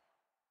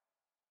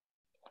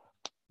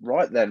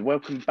 Right then,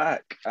 welcome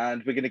back,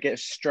 and we're going to get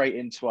straight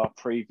into our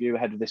preview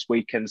ahead of this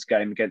weekend's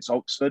game against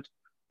Oxford.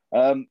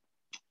 To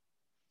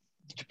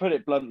put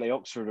it bluntly,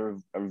 Oxford are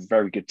a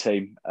very good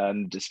team,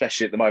 and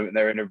especially at the moment,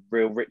 they're in a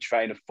real rich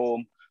vein of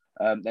form.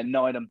 They're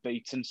 9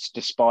 unbeaten,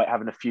 despite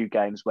having a few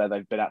games where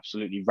they've been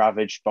absolutely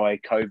ravaged by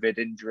COVID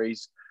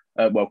injuries.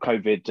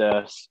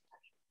 COVID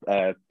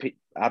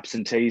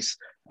absentees.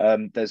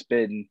 There's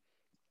been,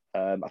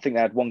 I think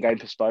they had one game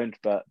postponed,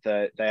 but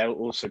they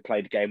also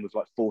played a game with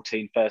like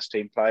 14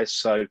 first-team players.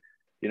 So,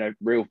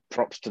 real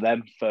props to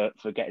them for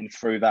getting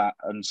through that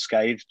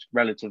unscathed,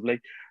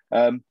 relatively.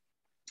 As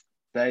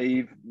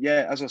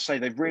I say,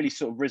 they've really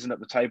sort of risen up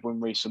the table in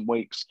recent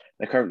weeks.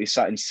 They're currently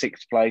sat in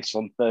 6th place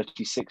on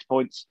 36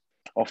 points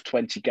off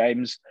 20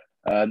 games.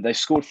 They've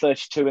scored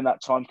 32 in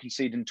that time,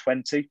 conceding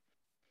 20.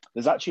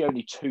 There's actually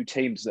only 2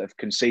 teams that have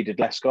conceded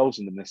less goals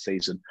than them this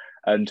season.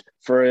 And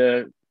for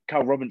a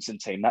Carl Robinson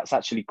team, that's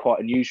actually quite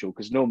unusual,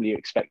 because normally you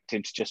expect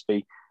him to just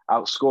be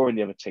outscoring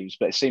the other teams.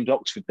 But it seems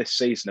Oxford this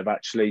season have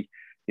actually,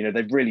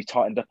 they've really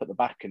tightened up at the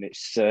back, and it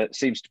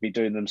seems to be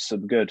doing them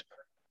some good.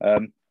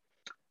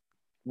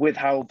 With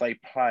how they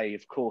play,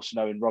 of course,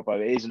 knowing Robbo,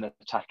 it is an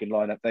attacking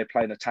lineup. They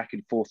play an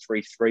attacking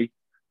 4-3-3.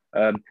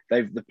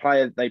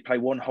 They play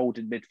one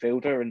holding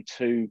midfielder and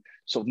 2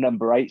 sort of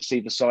number 8s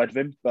either side of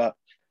him. But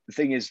the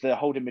thing is, the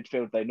holding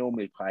midfield they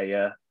normally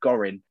play,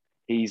 Gorin,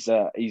 he's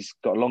got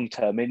a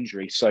long-term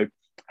injury. So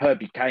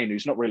Herbie Kane,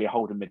 who's not really a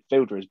holding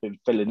midfielder, has been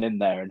filling in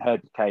there. And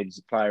Herbie Kane's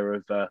a player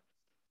of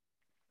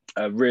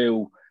a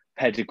real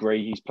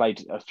pedigree. He's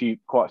played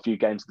quite a few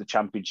games of the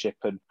Championship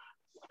and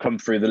come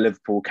through the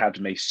Liverpool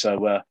academy.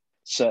 So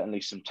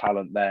certainly some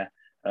talent there.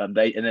 And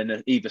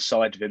then either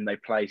side of him, they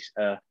play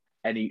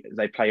any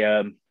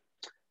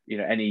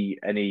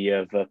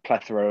of a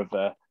plethora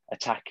of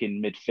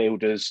attacking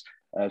midfielders.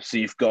 So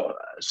you've got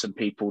some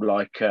people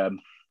like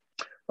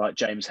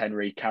James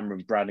Henry,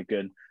 Cameron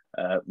Brannigan,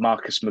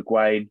 Marcus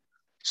McGuane.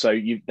 So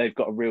they've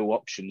got real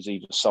options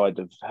either side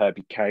of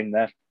Herbie Kane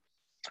there.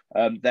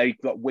 They've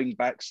got wing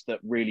backs that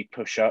really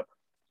push up.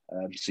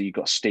 So you've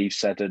got Steve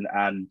Seddon,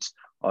 and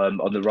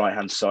on the right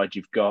hand side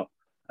you've got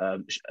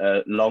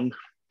Long.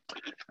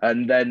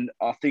 And then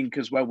I think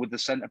as well with the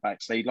centre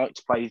backs, they like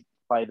to play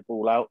the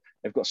ball out.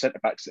 They've got centre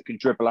backs that can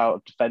dribble out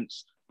of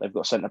defence. They've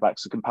got centre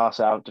backs that can pass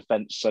out of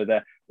defence. So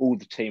all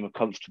the team are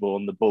comfortable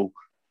on the ball,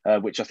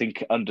 which I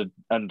think under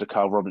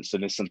Carl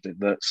Robinson is something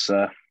that's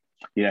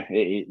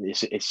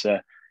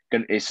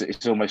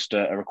it's almost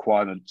a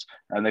requirement.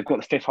 And they've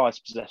got the 5th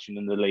highest possession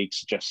in the league,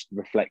 so just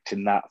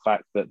reflecting that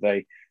fact that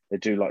they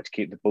do like to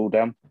keep the ball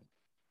down.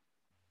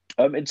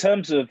 In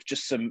terms of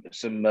just some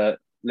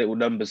little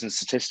numbers and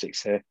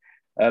statistics here,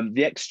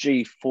 the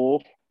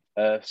XG4,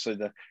 so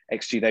the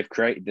XG they've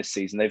created this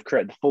season, they've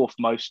created the 4th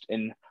most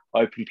in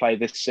open play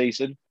this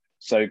season.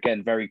 So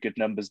again, very good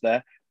numbers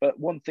there. But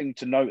one thing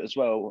to note as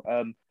well,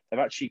 they've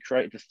actually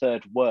created the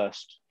 3rd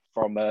worst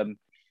from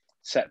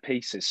set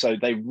pieces. So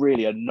they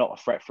really are not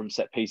a threat from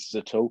set pieces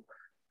at all.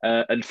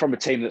 And from a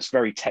team that's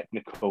very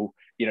technical,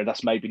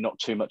 that's maybe not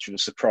too much of a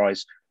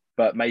surprise,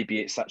 but maybe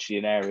it's actually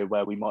an area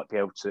where we might be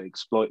able to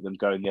exploit them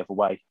going the other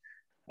way.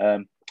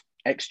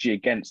 XG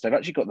against, they've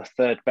actually got the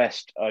 3rd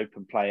best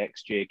open play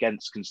XG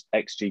against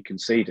XG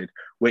conceded,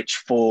 which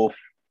for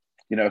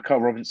a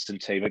Carl Robinson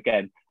team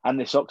again, and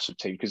this Oxford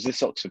team, because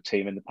this Oxford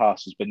team in the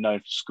past has been known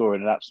for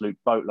scoring an absolute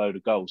boatload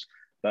of goals,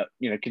 but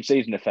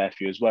conceding a fair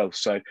few as well.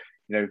 So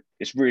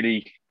it's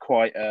really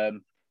quite,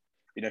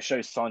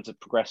 shows signs of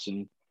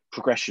progression,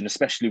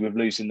 especially with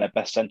losing their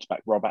best centre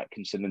back, Rob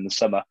Atkinson, in the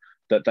summer,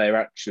 that they're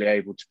actually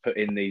able to put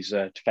in these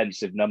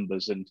defensive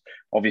numbers. And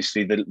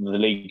obviously the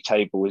league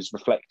table is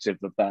reflective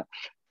of that.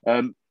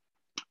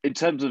 In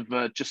terms of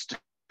just a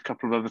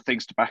couple of other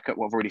things to back up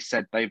what I've already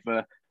said, they've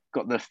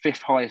got the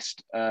fifth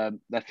highest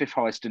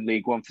in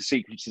League One for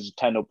sequences of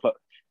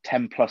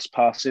 10 plus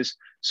passes.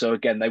 So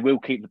again, they will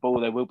keep the ball,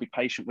 they will be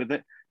patient with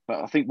it.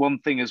 But I think one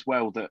thing as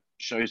well that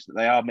shows that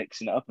they are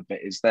mixing it up a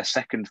bit is they're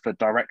second for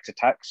direct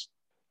attacks.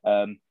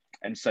 And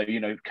so,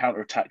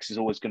 counter attacks is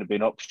always going to be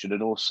an option.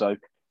 And also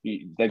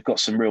they've got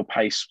some real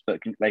pace that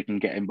they can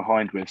get in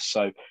behind with.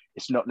 So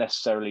it's not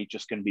necessarily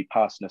just going to be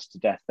passing us to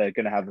death. They're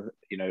going to have,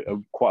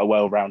 quite a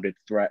well-rounded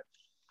threat,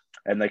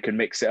 and they can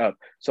mix it up.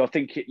 So I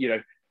think,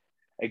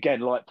 again,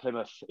 like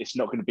Plymouth, it's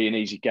not going to be an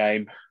easy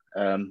game.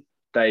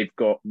 They've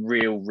got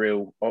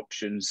real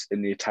options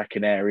in the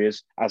attacking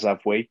areas, as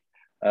have we.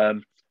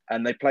 And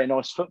they play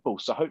nice football.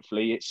 So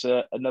hopefully it's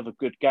another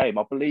good game.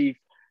 I believe,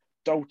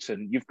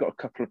 Dalton, you've got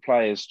a couple of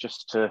players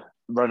just to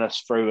run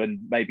us through, and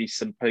maybe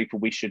some people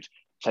we should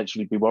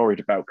potentially be worried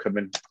about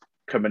coming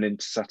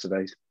into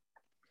Saturdays.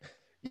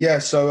 Yeah,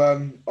 so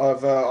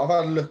I've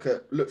had a look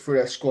through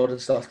their squad and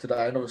stuff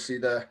today, and obviously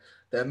their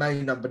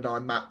main number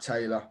 9, Matt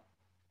Taylor,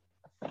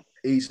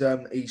 he's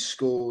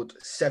scored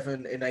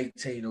 7 in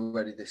 18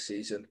 already this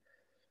season.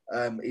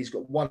 He's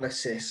got 1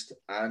 assist,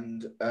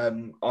 and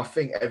I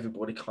think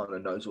everybody kind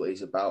of knows what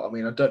he's about. I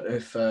mean, I don't know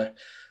if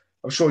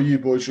I'm sure you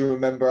boys will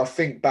remember. I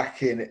think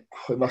back in it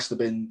must have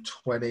been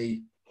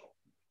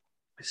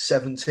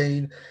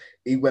 2017.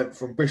 He went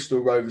from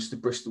Bristol Rovers to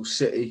Bristol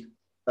City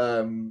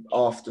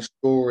after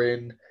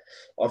scoring.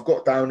 I've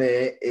got down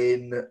here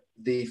in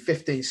the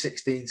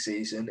 15-16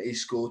 season, he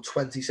scored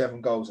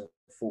 27 goals in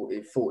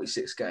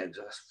 46 games.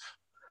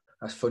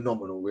 That's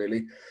phenomenal,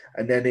 really.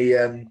 And then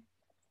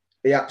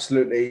he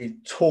absolutely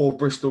tore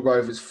Bristol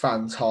Rovers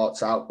fans'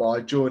 hearts out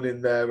by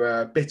joining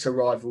their bitter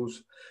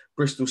rivals,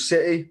 Bristol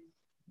City.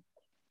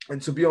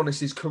 And to be honest,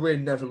 his career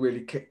never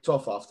really kicked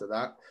off after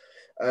that.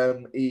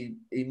 He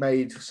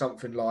made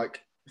something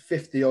like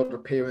 50-odd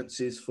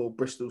appearances for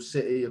Bristol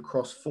City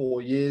across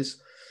 4 years,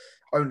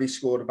 only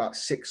scored about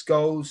 6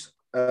 goals.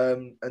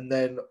 And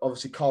then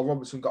obviously Carl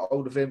Robertson got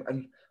hold of him,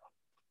 and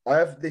I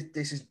have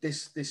this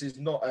is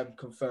not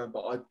confirmed,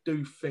 but I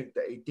do think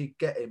that he did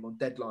get him on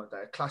deadline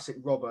day, a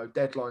classic Robbo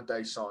deadline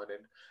day signing,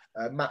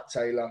 Matt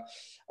Taylor.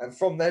 And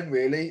from then,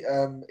 really,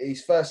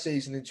 his first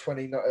season in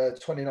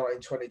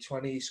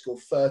 2019-2020, he scored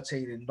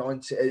 13 in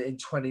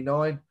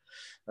 29.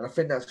 And I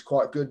think that's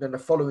quite good. And the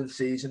following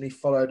season, he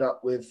followed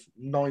up with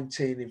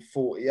 19 in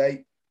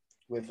 48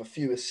 with a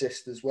few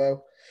assists as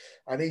well.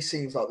 And he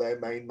seems like their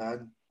main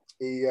man.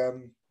 He's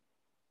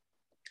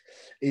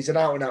an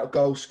out-and-out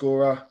goal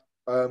scorer.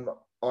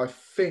 I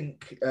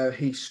think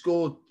he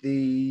scored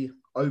the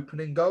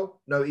opening goal.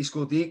 No, he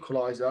scored the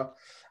equaliser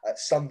at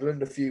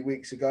Sunderland a few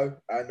weeks ago.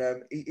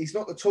 And he's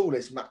not the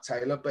tallest, Matt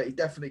Taylor, but he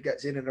definitely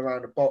gets in and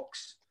around the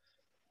box.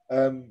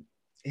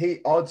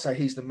 I'd say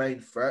he's the main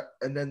threat.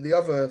 And then the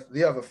other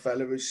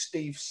fella is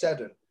Steve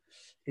Seddon.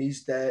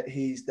 He's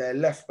their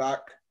left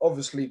back.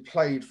 Obviously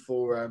played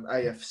for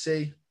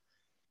AFC.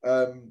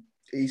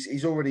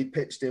 He's already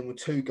pitched in with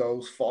 2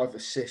 goals, 5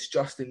 assists,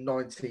 just in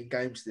 19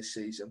 games this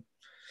season.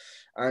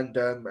 And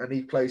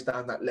he plays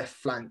down that left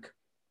flank.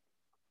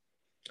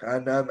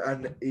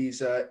 And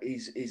he's a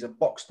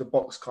box to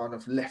box kind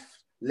of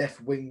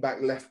left wing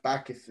back, left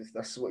back, if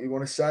that's what you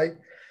want to say.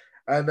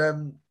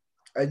 And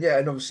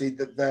obviously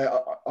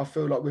I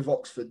feel like with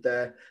Oxford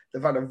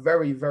they've had a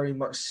very, very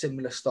much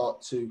similar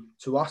start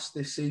to us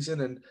this season,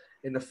 and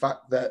in the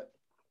fact that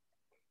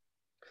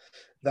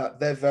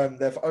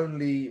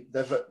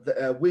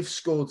we've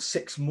scored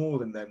 6 more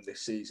than them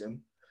this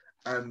season,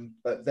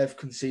 but they've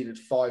conceded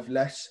 5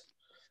 less.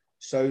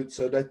 So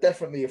they're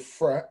definitely a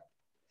threat,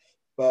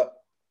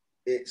 but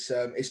it's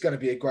going to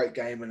be a great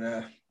game.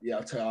 And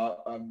I'll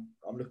tell you,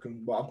 I'm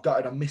looking. Well, I'm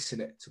gutted I'm missing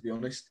it, to be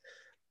honest.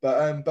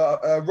 But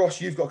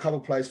Ross, you've got a couple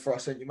of players for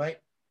us, haven't you, mate?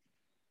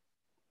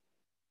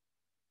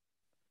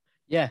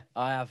 Yeah,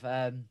 I have.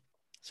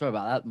 Sorry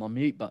about that. My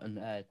mute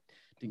button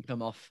didn't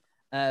come off.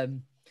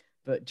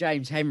 But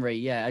James Henry,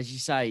 yeah, as you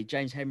say,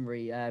 James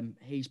Henry,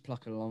 he's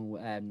plucking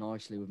along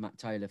nicely with Matt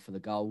Taylor for the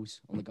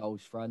goals on the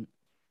goals front.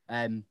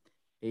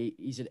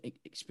 He's an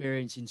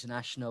experienced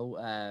international.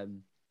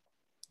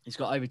 He's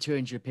got over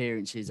 200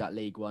 appearances at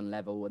League One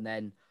level, and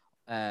then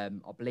I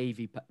believe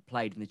he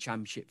played in the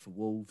Championship for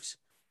Wolves.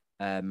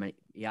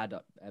 He had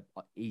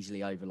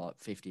easily over like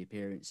 50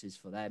 appearances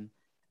for them.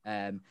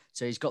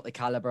 So he's got the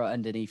calibre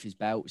underneath his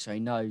belt, so he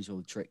knows all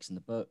the tricks in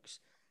the books.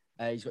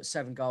 He's got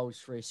 7 goals,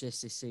 3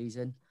 assists this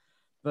season.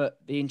 But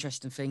the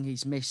interesting thing,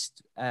 he's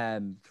missed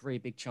 3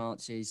 big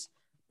chances,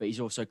 but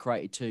he's also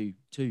created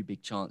two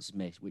big chances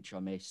which I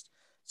missed.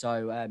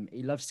 So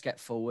he loves to get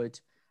forward,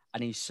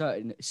 and he's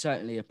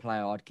certainly a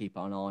player I'd keep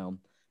an eye on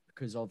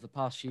because of the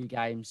past few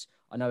games.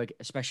 I know,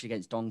 especially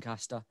against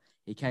Doncaster,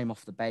 he came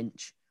off the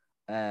bench.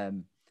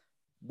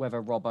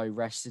 Whether Robbo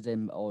rested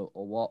him or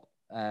what,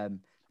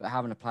 But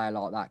having a player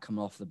like that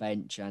coming off the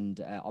bench, and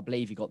I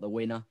believe he got the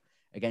winner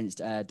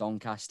against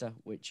Doncaster,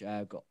 which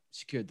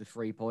secured the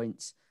 3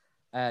 points.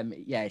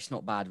 It's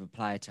not bad of a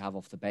player to have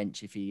off the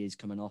bench if he is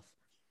coming off.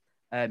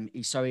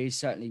 He's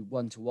certainly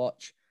one to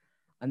watch.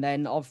 And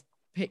then I've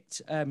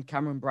picked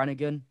Cameron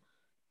Brannigan.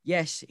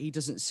 Yes, he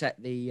doesn't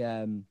set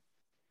the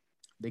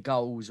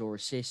goals or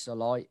assists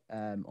alike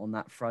on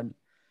that front,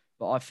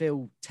 but I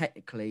feel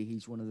technically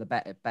he's one of the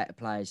better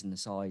players in the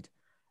side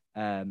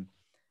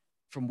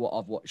from what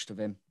I've watched of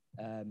him.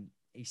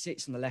 He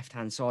sits on the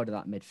left-hand side of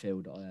that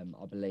midfield,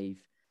 I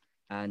believe,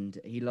 and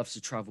he loves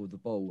to travel the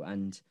ball.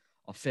 And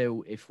I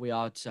feel if we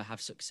are to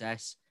have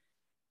success,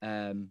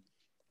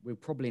 we'll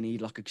probably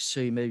need like a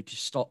Sumu to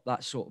stop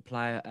that sort of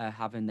player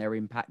having their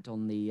impact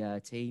on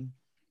the team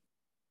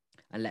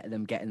and let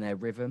them get in their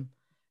rhythm.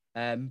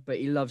 But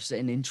he loves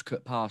an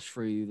intricate pass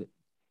through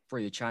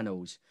the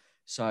channels.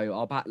 So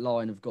our back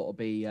line have got to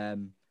be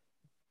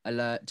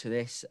alert to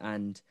this.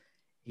 And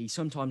he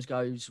sometimes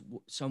goes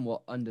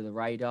somewhat under the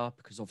radar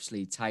because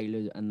obviously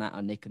Taylor and that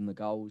are nicking the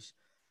goals.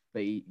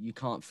 But you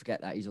can't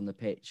forget that he's on the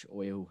pitch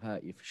or he'll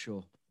hurt you for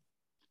sure.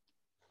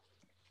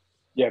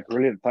 Yeah,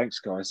 brilliant. Thanks,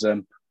 guys.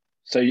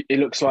 So it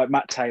looks like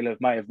Matt Taylor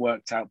may have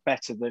worked out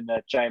better than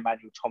J.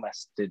 Emmanuel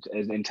Thomas did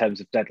in terms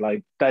of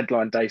deadline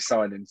day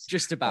signings.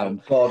 Just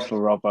about. For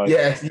Robbo.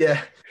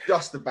 Yeah,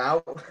 just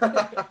about.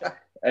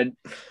 And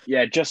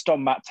yeah, just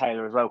on Matt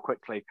Taylor as well,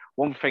 quickly.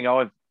 One thing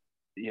I've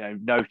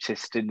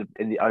noticed in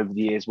the over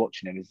the years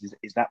watching him is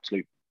an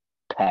absolute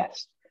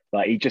pest.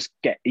 Like he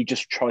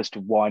just tries to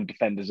wind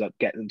defenders up,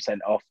 get them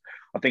sent off.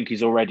 I think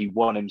he's already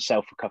won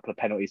himself a couple of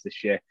penalties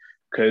this year.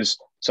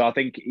 So I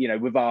think,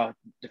 with our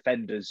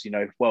defenders,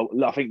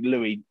 I think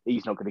Louis,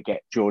 he's not going to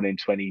get drawn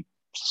into any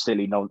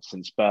silly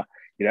nonsense. But,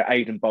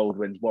 Aidan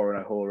Baldwin,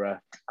 Warren O'Hora,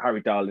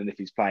 Harry Darling, if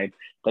he's playing,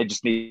 they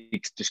just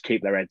need to just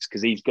keep their heads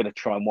because he's going to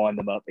try and wind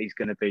them up. He's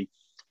going to be,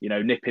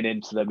 nipping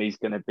into them. He's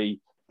going to be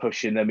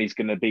pushing them. He's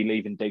going to be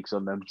leaving digs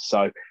on them.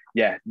 So,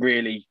 yeah,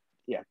 really,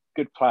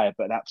 good player,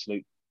 but an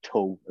absolute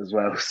tool as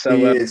well. So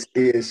He is.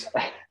 It's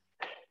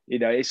you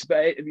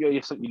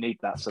need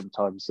that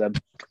sometimes.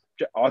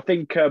 I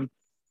think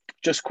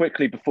just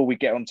quickly before we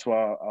get onto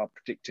our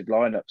predicted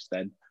lineups,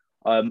 then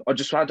I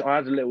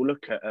had a little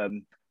look at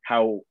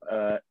how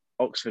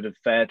Oxford have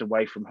fared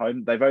away from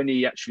home. They've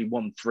only actually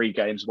won 3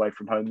 games away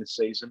from home this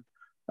season.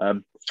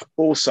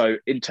 Also,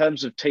 in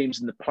terms of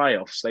teams in the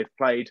playoffs, they've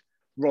played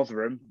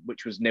Rotherham,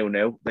 which was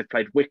 0-0. They've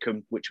played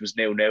Wickham, which was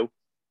 0-0.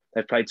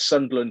 They've played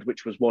Sunderland,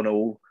 which was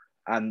 1-1,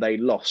 and they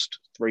lost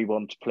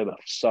 3-1 to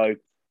Plymouth. So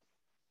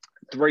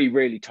 3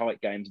 really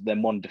tight games,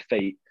 then 1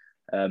 defeat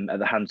at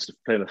the hands of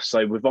Plymouth.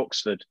 So with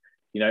Oxford,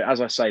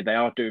 as I say, they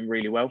are doing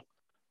really well.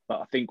 But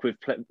I think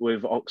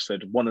with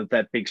Oxford, one of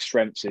their big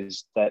strengths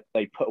is that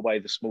they put away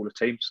the smaller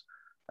teams.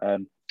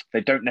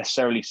 They don't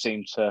necessarily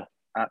seem to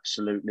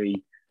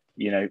absolutely,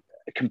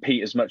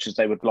 compete as much as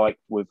they would like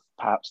with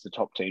perhaps the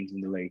top teams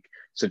in the league.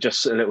 So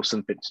just a little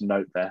something to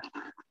note there.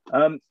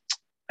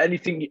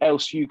 Anything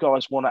else you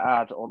guys want to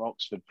add on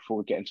Oxford before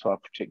we get into our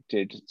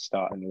predicted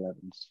starting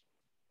 11s?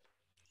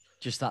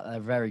 Just that they're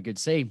a very good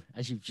team,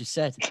 as you've just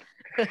said.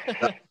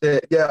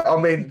 Yeah, I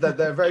mean,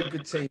 they're a very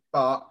good team,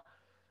 but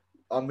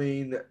I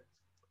mean,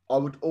 I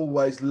would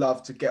always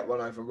love to get one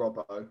over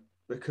Robbo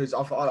because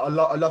I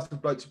love the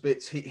bloke to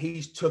bits.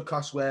 He's took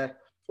us where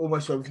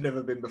we've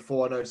never been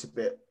before. I know it's a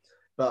bit,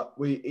 but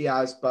he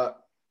has. But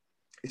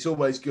it's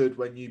always good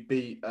when you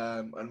beat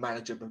a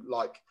manager. But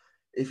like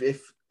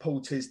if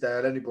Paul Tisdale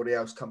and anybody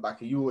else come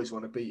back, you always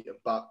want to beat them.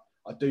 But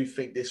I do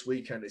think this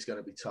weekend is going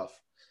to be tough.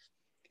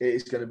 It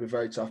is going to be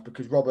very tough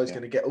because Robbo's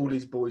going to get all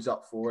his boys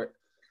up for it.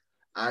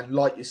 And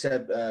like you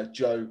said,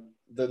 Joe,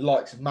 the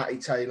likes of Matty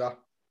Taylor,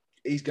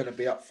 he's going to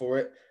be up for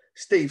it.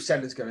 Steve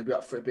Senner's going to be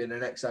up for it, being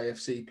an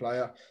ex-AFC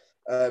player.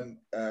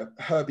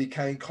 Herbie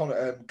Kane,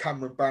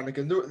 Cameron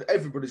Brannigan,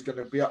 everybody's going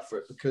to be up for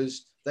it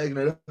because they're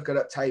going to look at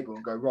that table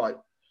and go, right,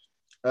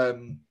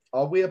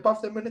 are we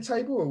above them in the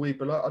table or are we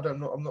below? I don't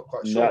know. I'm not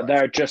quite sure. No,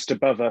 they're just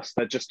above us.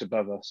 They're just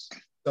above us.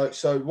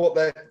 So what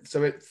they're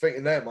thinking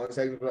in their minds,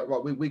 they're going to be like,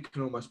 right, we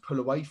can almost pull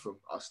away from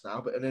us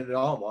now. But then in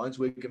our minds,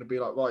 we're going to be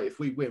like, right, if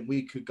we win,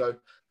 we could go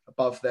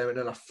above them. And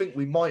then I think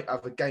we might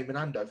have a game in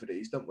hand over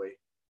these, don't we?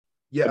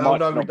 Yeah,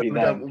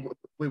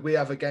 we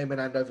have a game in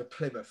hand over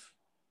Plymouth.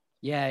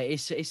 Yeah,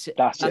 it's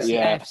that's the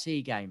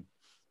AFC game.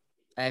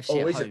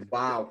 AFC at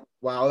home.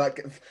 Wow,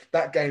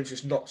 that game's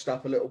just notched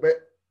up a little bit.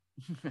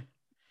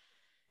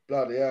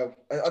 Bloody hell!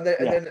 And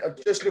then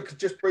just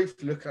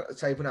briefly looking at the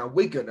table now,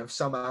 Wigan have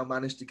somehow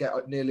managed to get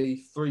nearly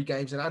 3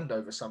 games in hand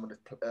over some of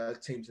the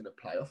teams in the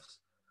playoffs.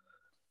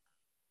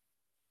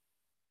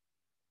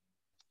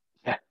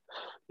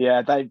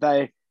 Yeah,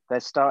 they're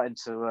starting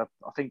to.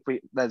 I think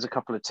there's a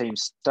couple of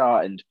teams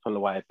starting to pull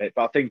away a bit,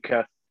 but I think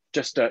I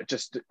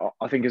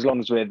think as long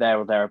as we're there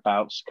or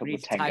thereabouts, a couple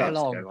of 10 games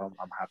to go,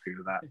 I'm happy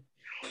with that.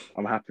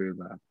 I'm happy with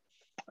that.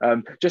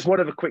 Just one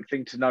other quick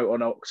thing to note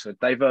on Oxford,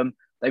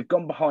 they've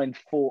gone behind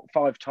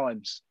 5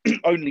 times,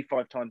 only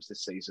 5 times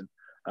this season.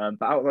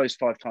 But out of those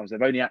 5 times,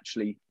 they've only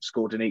actually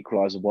scored an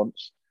equaliser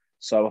once.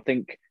 So I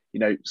think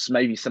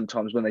maybe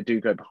sometimes when they do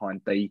go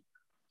behind, they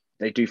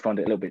do find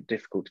it a little bit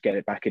difficult to get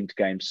it back into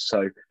games.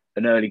 So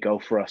an early goal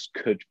for us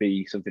could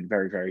be something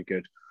very, very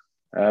good.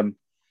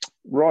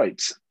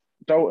 Right.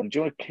 Dalton, do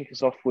you want to kick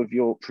us off with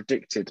your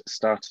predicted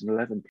starting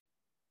 11?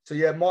 So,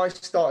 yeah, my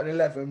starting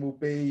 11 will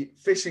be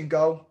Fish in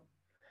goal.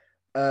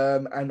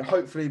 And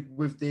hopefully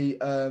with the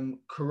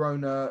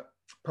Corona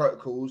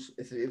protocols,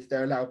 if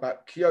they're allowed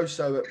back,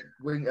 Kioso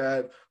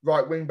at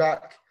right wing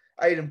back,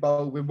 Aidan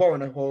Bold with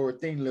Warren O'Hora,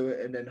 Dean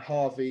Lewitt, and then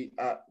Harvey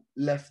at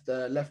left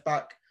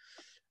back.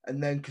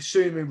 And then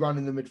Kasumu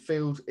running the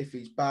midfield if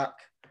he's back.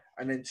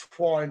 And then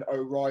Twine,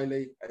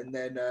 O'Reilly, and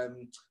then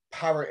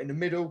Parrott in the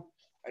middle.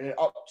 And then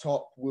up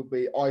top will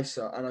be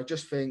Isa. And I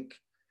just think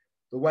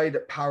the way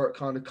that Parrott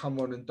kind of come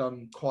on and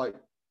done quite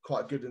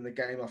good in the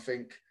game, I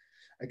think,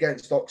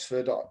 against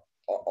Oxford,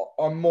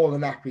 I'm more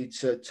than happy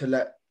to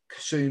let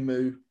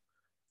Kasumu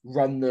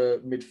run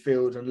the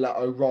midfield and let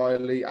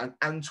O'Reilly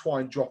and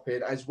Twine drop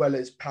in, as well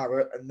as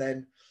Parrott. And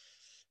then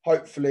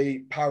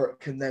hopefully Parrott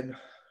can then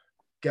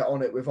get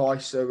on it with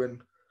Isa.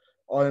 And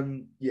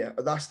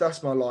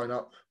that's my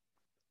lineup.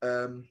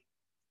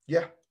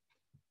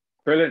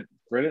 Brilliant.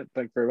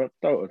 Thank you very much,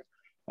 Dalton.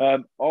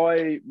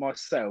 I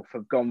myself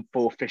have gone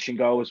for Fish in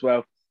goal as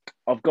well.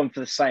 I've gone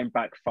for the same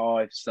back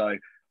five, so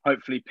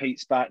hopefully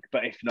Pete's back,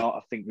 but if not,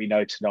 I think we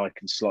know tonight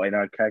can slot in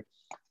okay.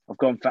 I've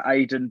gone for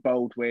Aidan,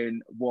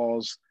 Baldwin,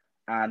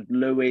 and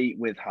Louis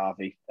with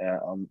Harvey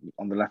on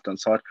the left hand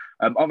side.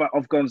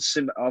 I've gone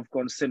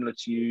similar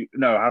to you.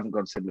 No, I haven't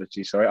gone similar to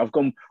you. Sorry, I've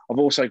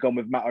also gone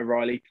with Matt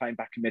O'Reilly playing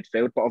back in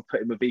midfield, but I've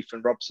put him with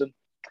Ethan Robson.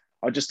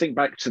 I just think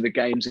back to the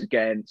games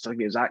against, I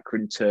think it was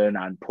Accrington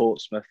and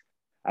Portsmouth,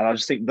 and I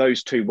just think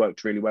those two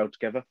worked really well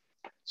together.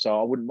 So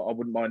I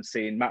wouldn't mind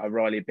seeing Matt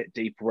O'Reilly a bit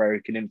deeper where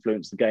he can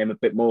influence the game a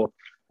bit more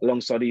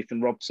alongside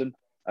Ethan Robson.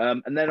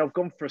 And then I've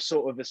gone for a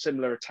sort of a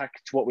similar attack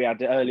to what we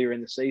had earlier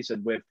in the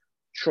season with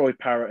Troy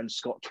Parrott and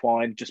Scott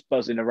Twine just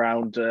buzzing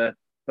around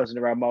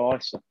Mo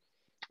Isa.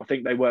 I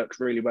think they worked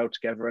really well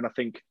together, and I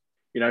think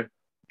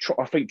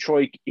I think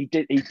Troy he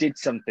did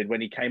something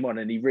when he came on,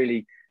 and he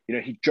really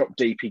he dropped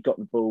deep, he got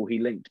the ball, he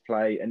linked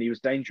play, and he was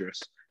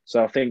dangerous.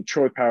 So I think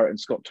Troy Parrott and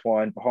Scott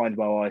Twine behind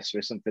Mo Isa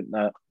is something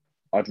that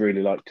I'd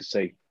really like to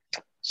see.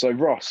 So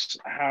Ross,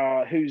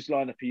 whose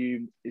lineup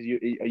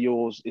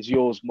is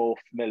yours more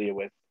familiar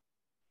with?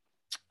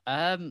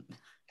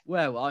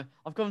 Well,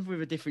 I've gone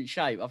with a different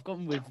shape. I've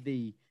gone with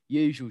the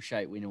usual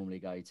shape we normally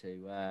go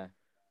to.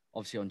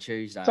 Obviously on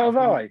Tuesday. So have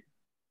I.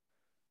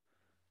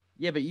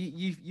 Yeah, but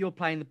you're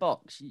playing the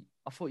box.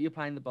 I thought you were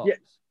playing the box.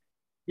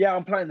 Yeah,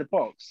 I'm playing the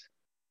box.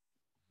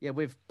 Yeah,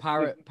 with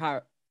Parrott.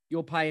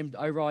 You're playing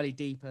O'Reilly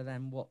deeper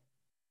than what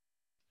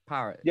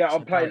Parrott. Yeah, so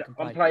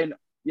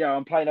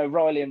I'm playing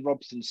O'Reilly and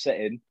Robson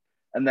sitting,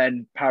 and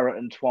then Parrott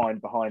and Twine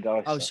behind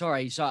Isa. Oh,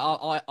 sorry. So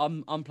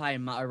I'm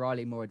playing Matt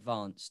O'Reilly more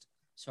advanced.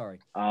 Sorry.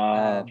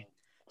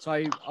 So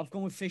I've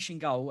gone with Fish in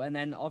goal, and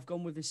then I've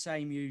gone with the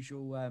same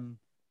usual.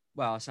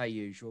 I say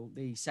usual.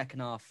 The second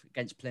half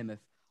against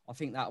Plymouth, I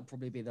think that'll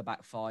probably be the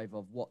back five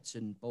of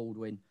Watson,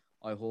 Baldwin,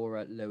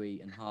 O'Hora,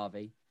 Louis, and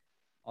Harvey.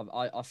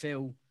 I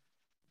feel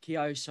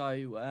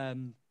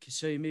Kioso,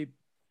 Kasumu,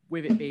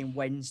 with it being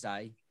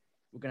Wednesday,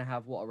 we're going to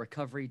have a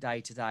recovery day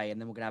today, and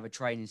then we're going to have a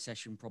training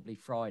session probably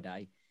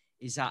Friday.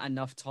 Is that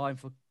enough time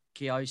for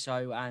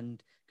Kioso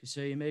and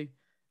Kasumu?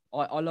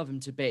 I love him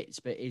to bits,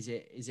 but is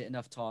it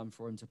enough time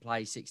for him to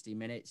play 60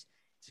 minutes?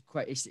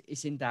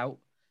 It's in doubt,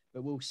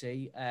 but we'll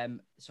see. And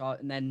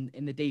then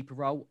in the deeper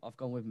role, I've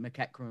gone with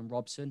McEachran and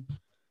Robson.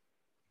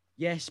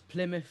 Yes,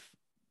 Plymouth.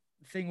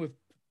 The thing with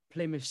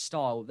Plymouth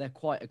style, they're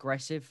quite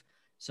aggressive,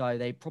 so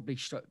they probably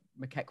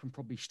McEachran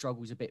probably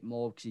struggles a bit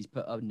more because he's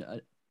put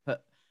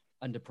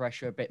under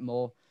pressure a bit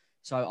more.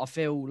 So I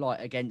feel like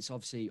against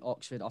obviously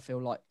Oxford, I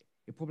feel like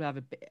he'll probably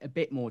have a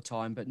bit more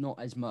time, but not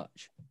as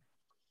much.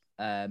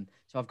 So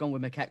I've gone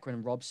with McEachran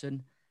and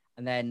Robson.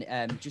 And then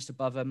just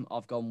above them,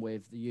 I've gone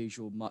with the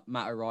usual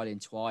Matt O'Reilly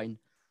and Twine.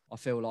 I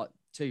feel like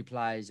two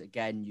players,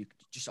 again, you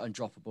just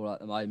undroppable at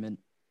the moment.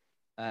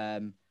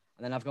 And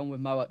then I've gone with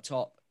Mo up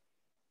top.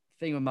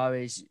 The thing with Mo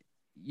is,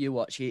 you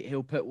watch,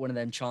 he'll put one of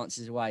them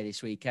chances away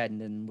this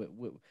weekend, and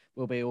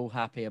we'll be all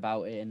happy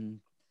about it, and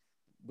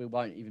we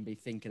won't even be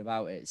thinking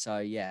about it. So,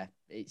 yeah,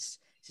 it's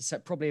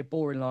probably a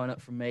boring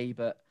lineup from me,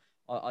 but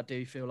I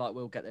do feel like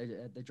we'll get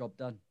the job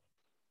done.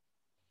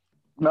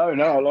 No,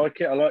 I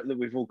like it. I like that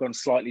we've all gone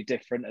slightly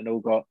different and all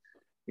got,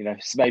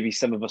 maybe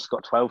some of us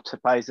got 12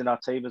 players in our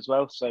team as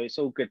well. So it's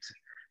all good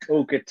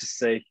to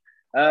see.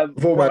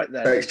 All my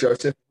mistakes,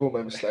 Joseph. All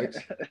my mistakes.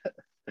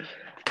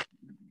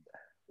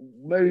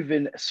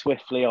 Moving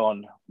swiftly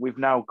on, we've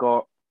now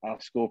got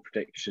our score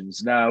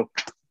predictions. Now,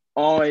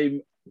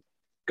 I'm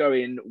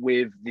going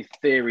with the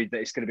theory that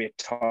it's going to be a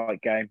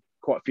tight game.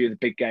 Quite a few of the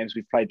big games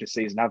we've played this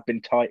season have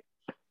been tight,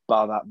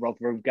 bar that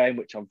Rotherham game,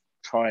 which I'm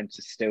trying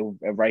to still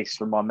erase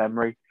from my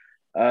memory.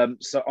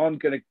 So I'm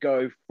going to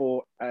go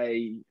for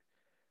a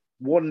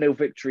 1-0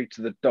 victory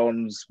to the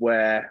Dons,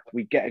 where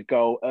we get a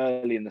goal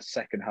early in the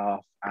second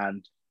half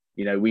and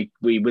You know, we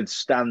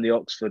withstand the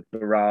Oxford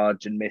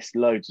barrage and missed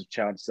loads of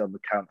chances on the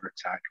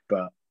counter-attack,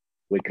 but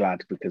we're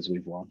glad because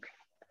we've won.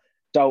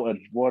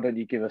 Dalton, why don't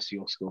you give us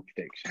your score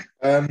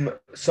prediction?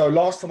 So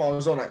last time I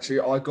was on, actually,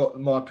 I got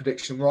my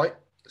prediction right.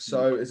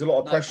 So there's a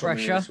lot of pressure on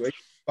me this week.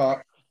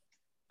 But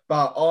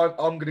I'm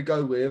going to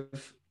go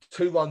with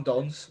 2-1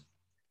 Dons.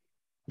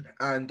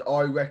 And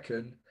I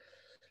reckon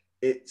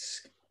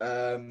it's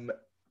going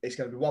to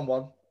be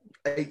 1-1.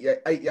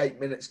 88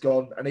 minutes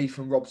gone, and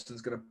Ethan Robson's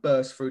going to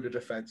burst through the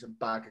defence and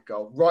bag a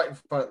goal right in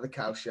front of the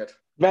cowshed.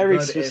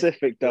 Very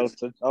specific,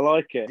 Dalton. I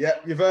like it. Yeah,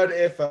 you've heard it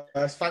here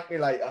first. Thank me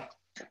later.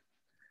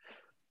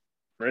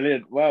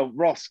 Brilliant. Well,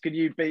 Ross, can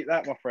you beat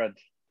that, my friend?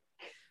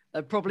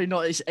 Probably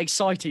not as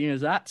exciting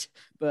as that,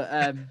 but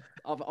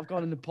I've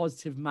gone in a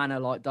positive manner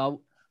like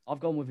Dalt. I've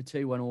gone with a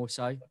 2-1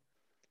 also.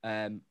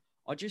 I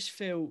just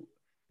feel,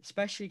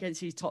 especially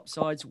against these top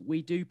sides,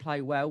 we do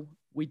play well.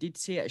 We did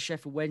see it at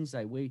Sheffield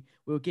Wednesday. We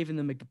were giving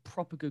them a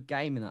proper good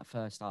game in that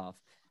first half.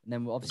 And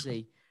then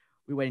obviously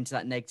we went into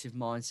that negative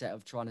mindset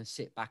of trying to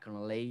sit back on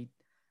a lead.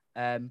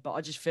 But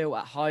I just feel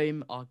at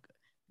home,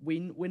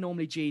 we're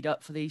normally G'd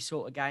up for these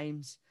sort of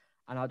games.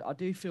 And I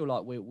do feel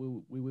like we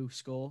will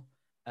score.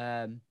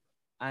 And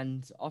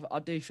I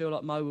do feel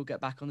like Mo will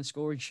get back on the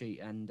scoring sheet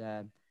and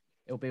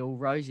it'll be all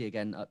rosy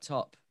again up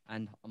top.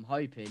 And I'm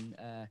hoping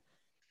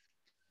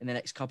in the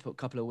next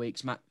couple of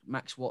weeks,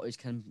 Max Watters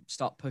can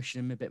start pushing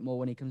him a bit more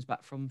when he comes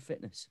back from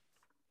fitness.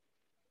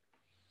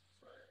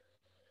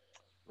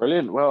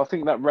 Brilliant. Well, I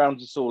think that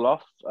rounds us all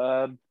off.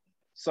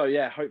 So,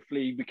 yeah,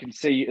 hopefully we can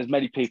see as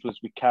many people as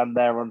we can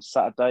there on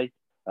Saturday.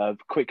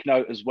 Quick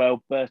note as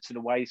well, Burton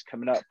away is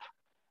coming up.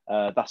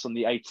 That's on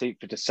the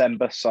 18th of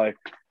December. So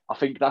I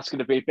think that's going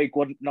to be a big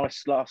one.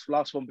 Nice last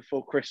one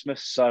before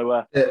Christmas.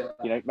 So,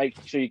 make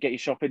sure you get your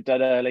shopping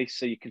done early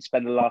so you can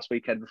spend the last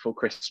weekend before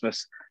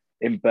Christmas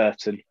in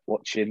Burton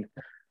watching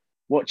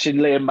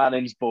Liam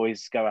Manning's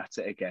boys go at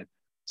it again.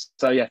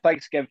 So, yeah,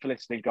 thanks again for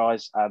listening,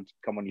 guys, and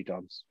come on, you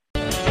Dons.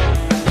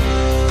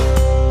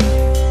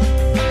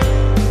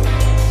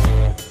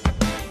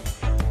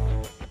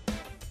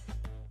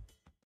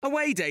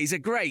 Away days are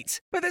great,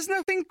 but there's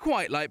nothing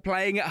quite like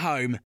playing at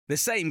home. The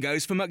same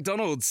goes for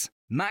McDonald's.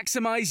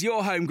 Maximise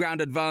your home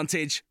ground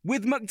advantage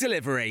with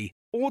McDelivery.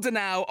 Order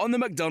now on the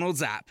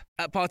McDonald's app.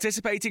 At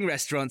participating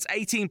restaurants,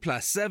 18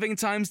 plus serving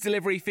times,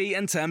 delivery fee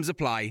and terms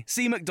apply.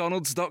 See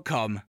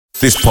mcdonalds.com.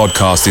 This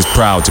podcast is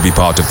proud to be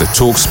part of the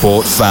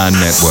TalkSport Fan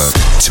Network.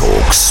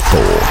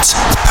 TalkSport.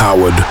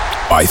 Powered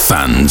by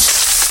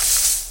fans.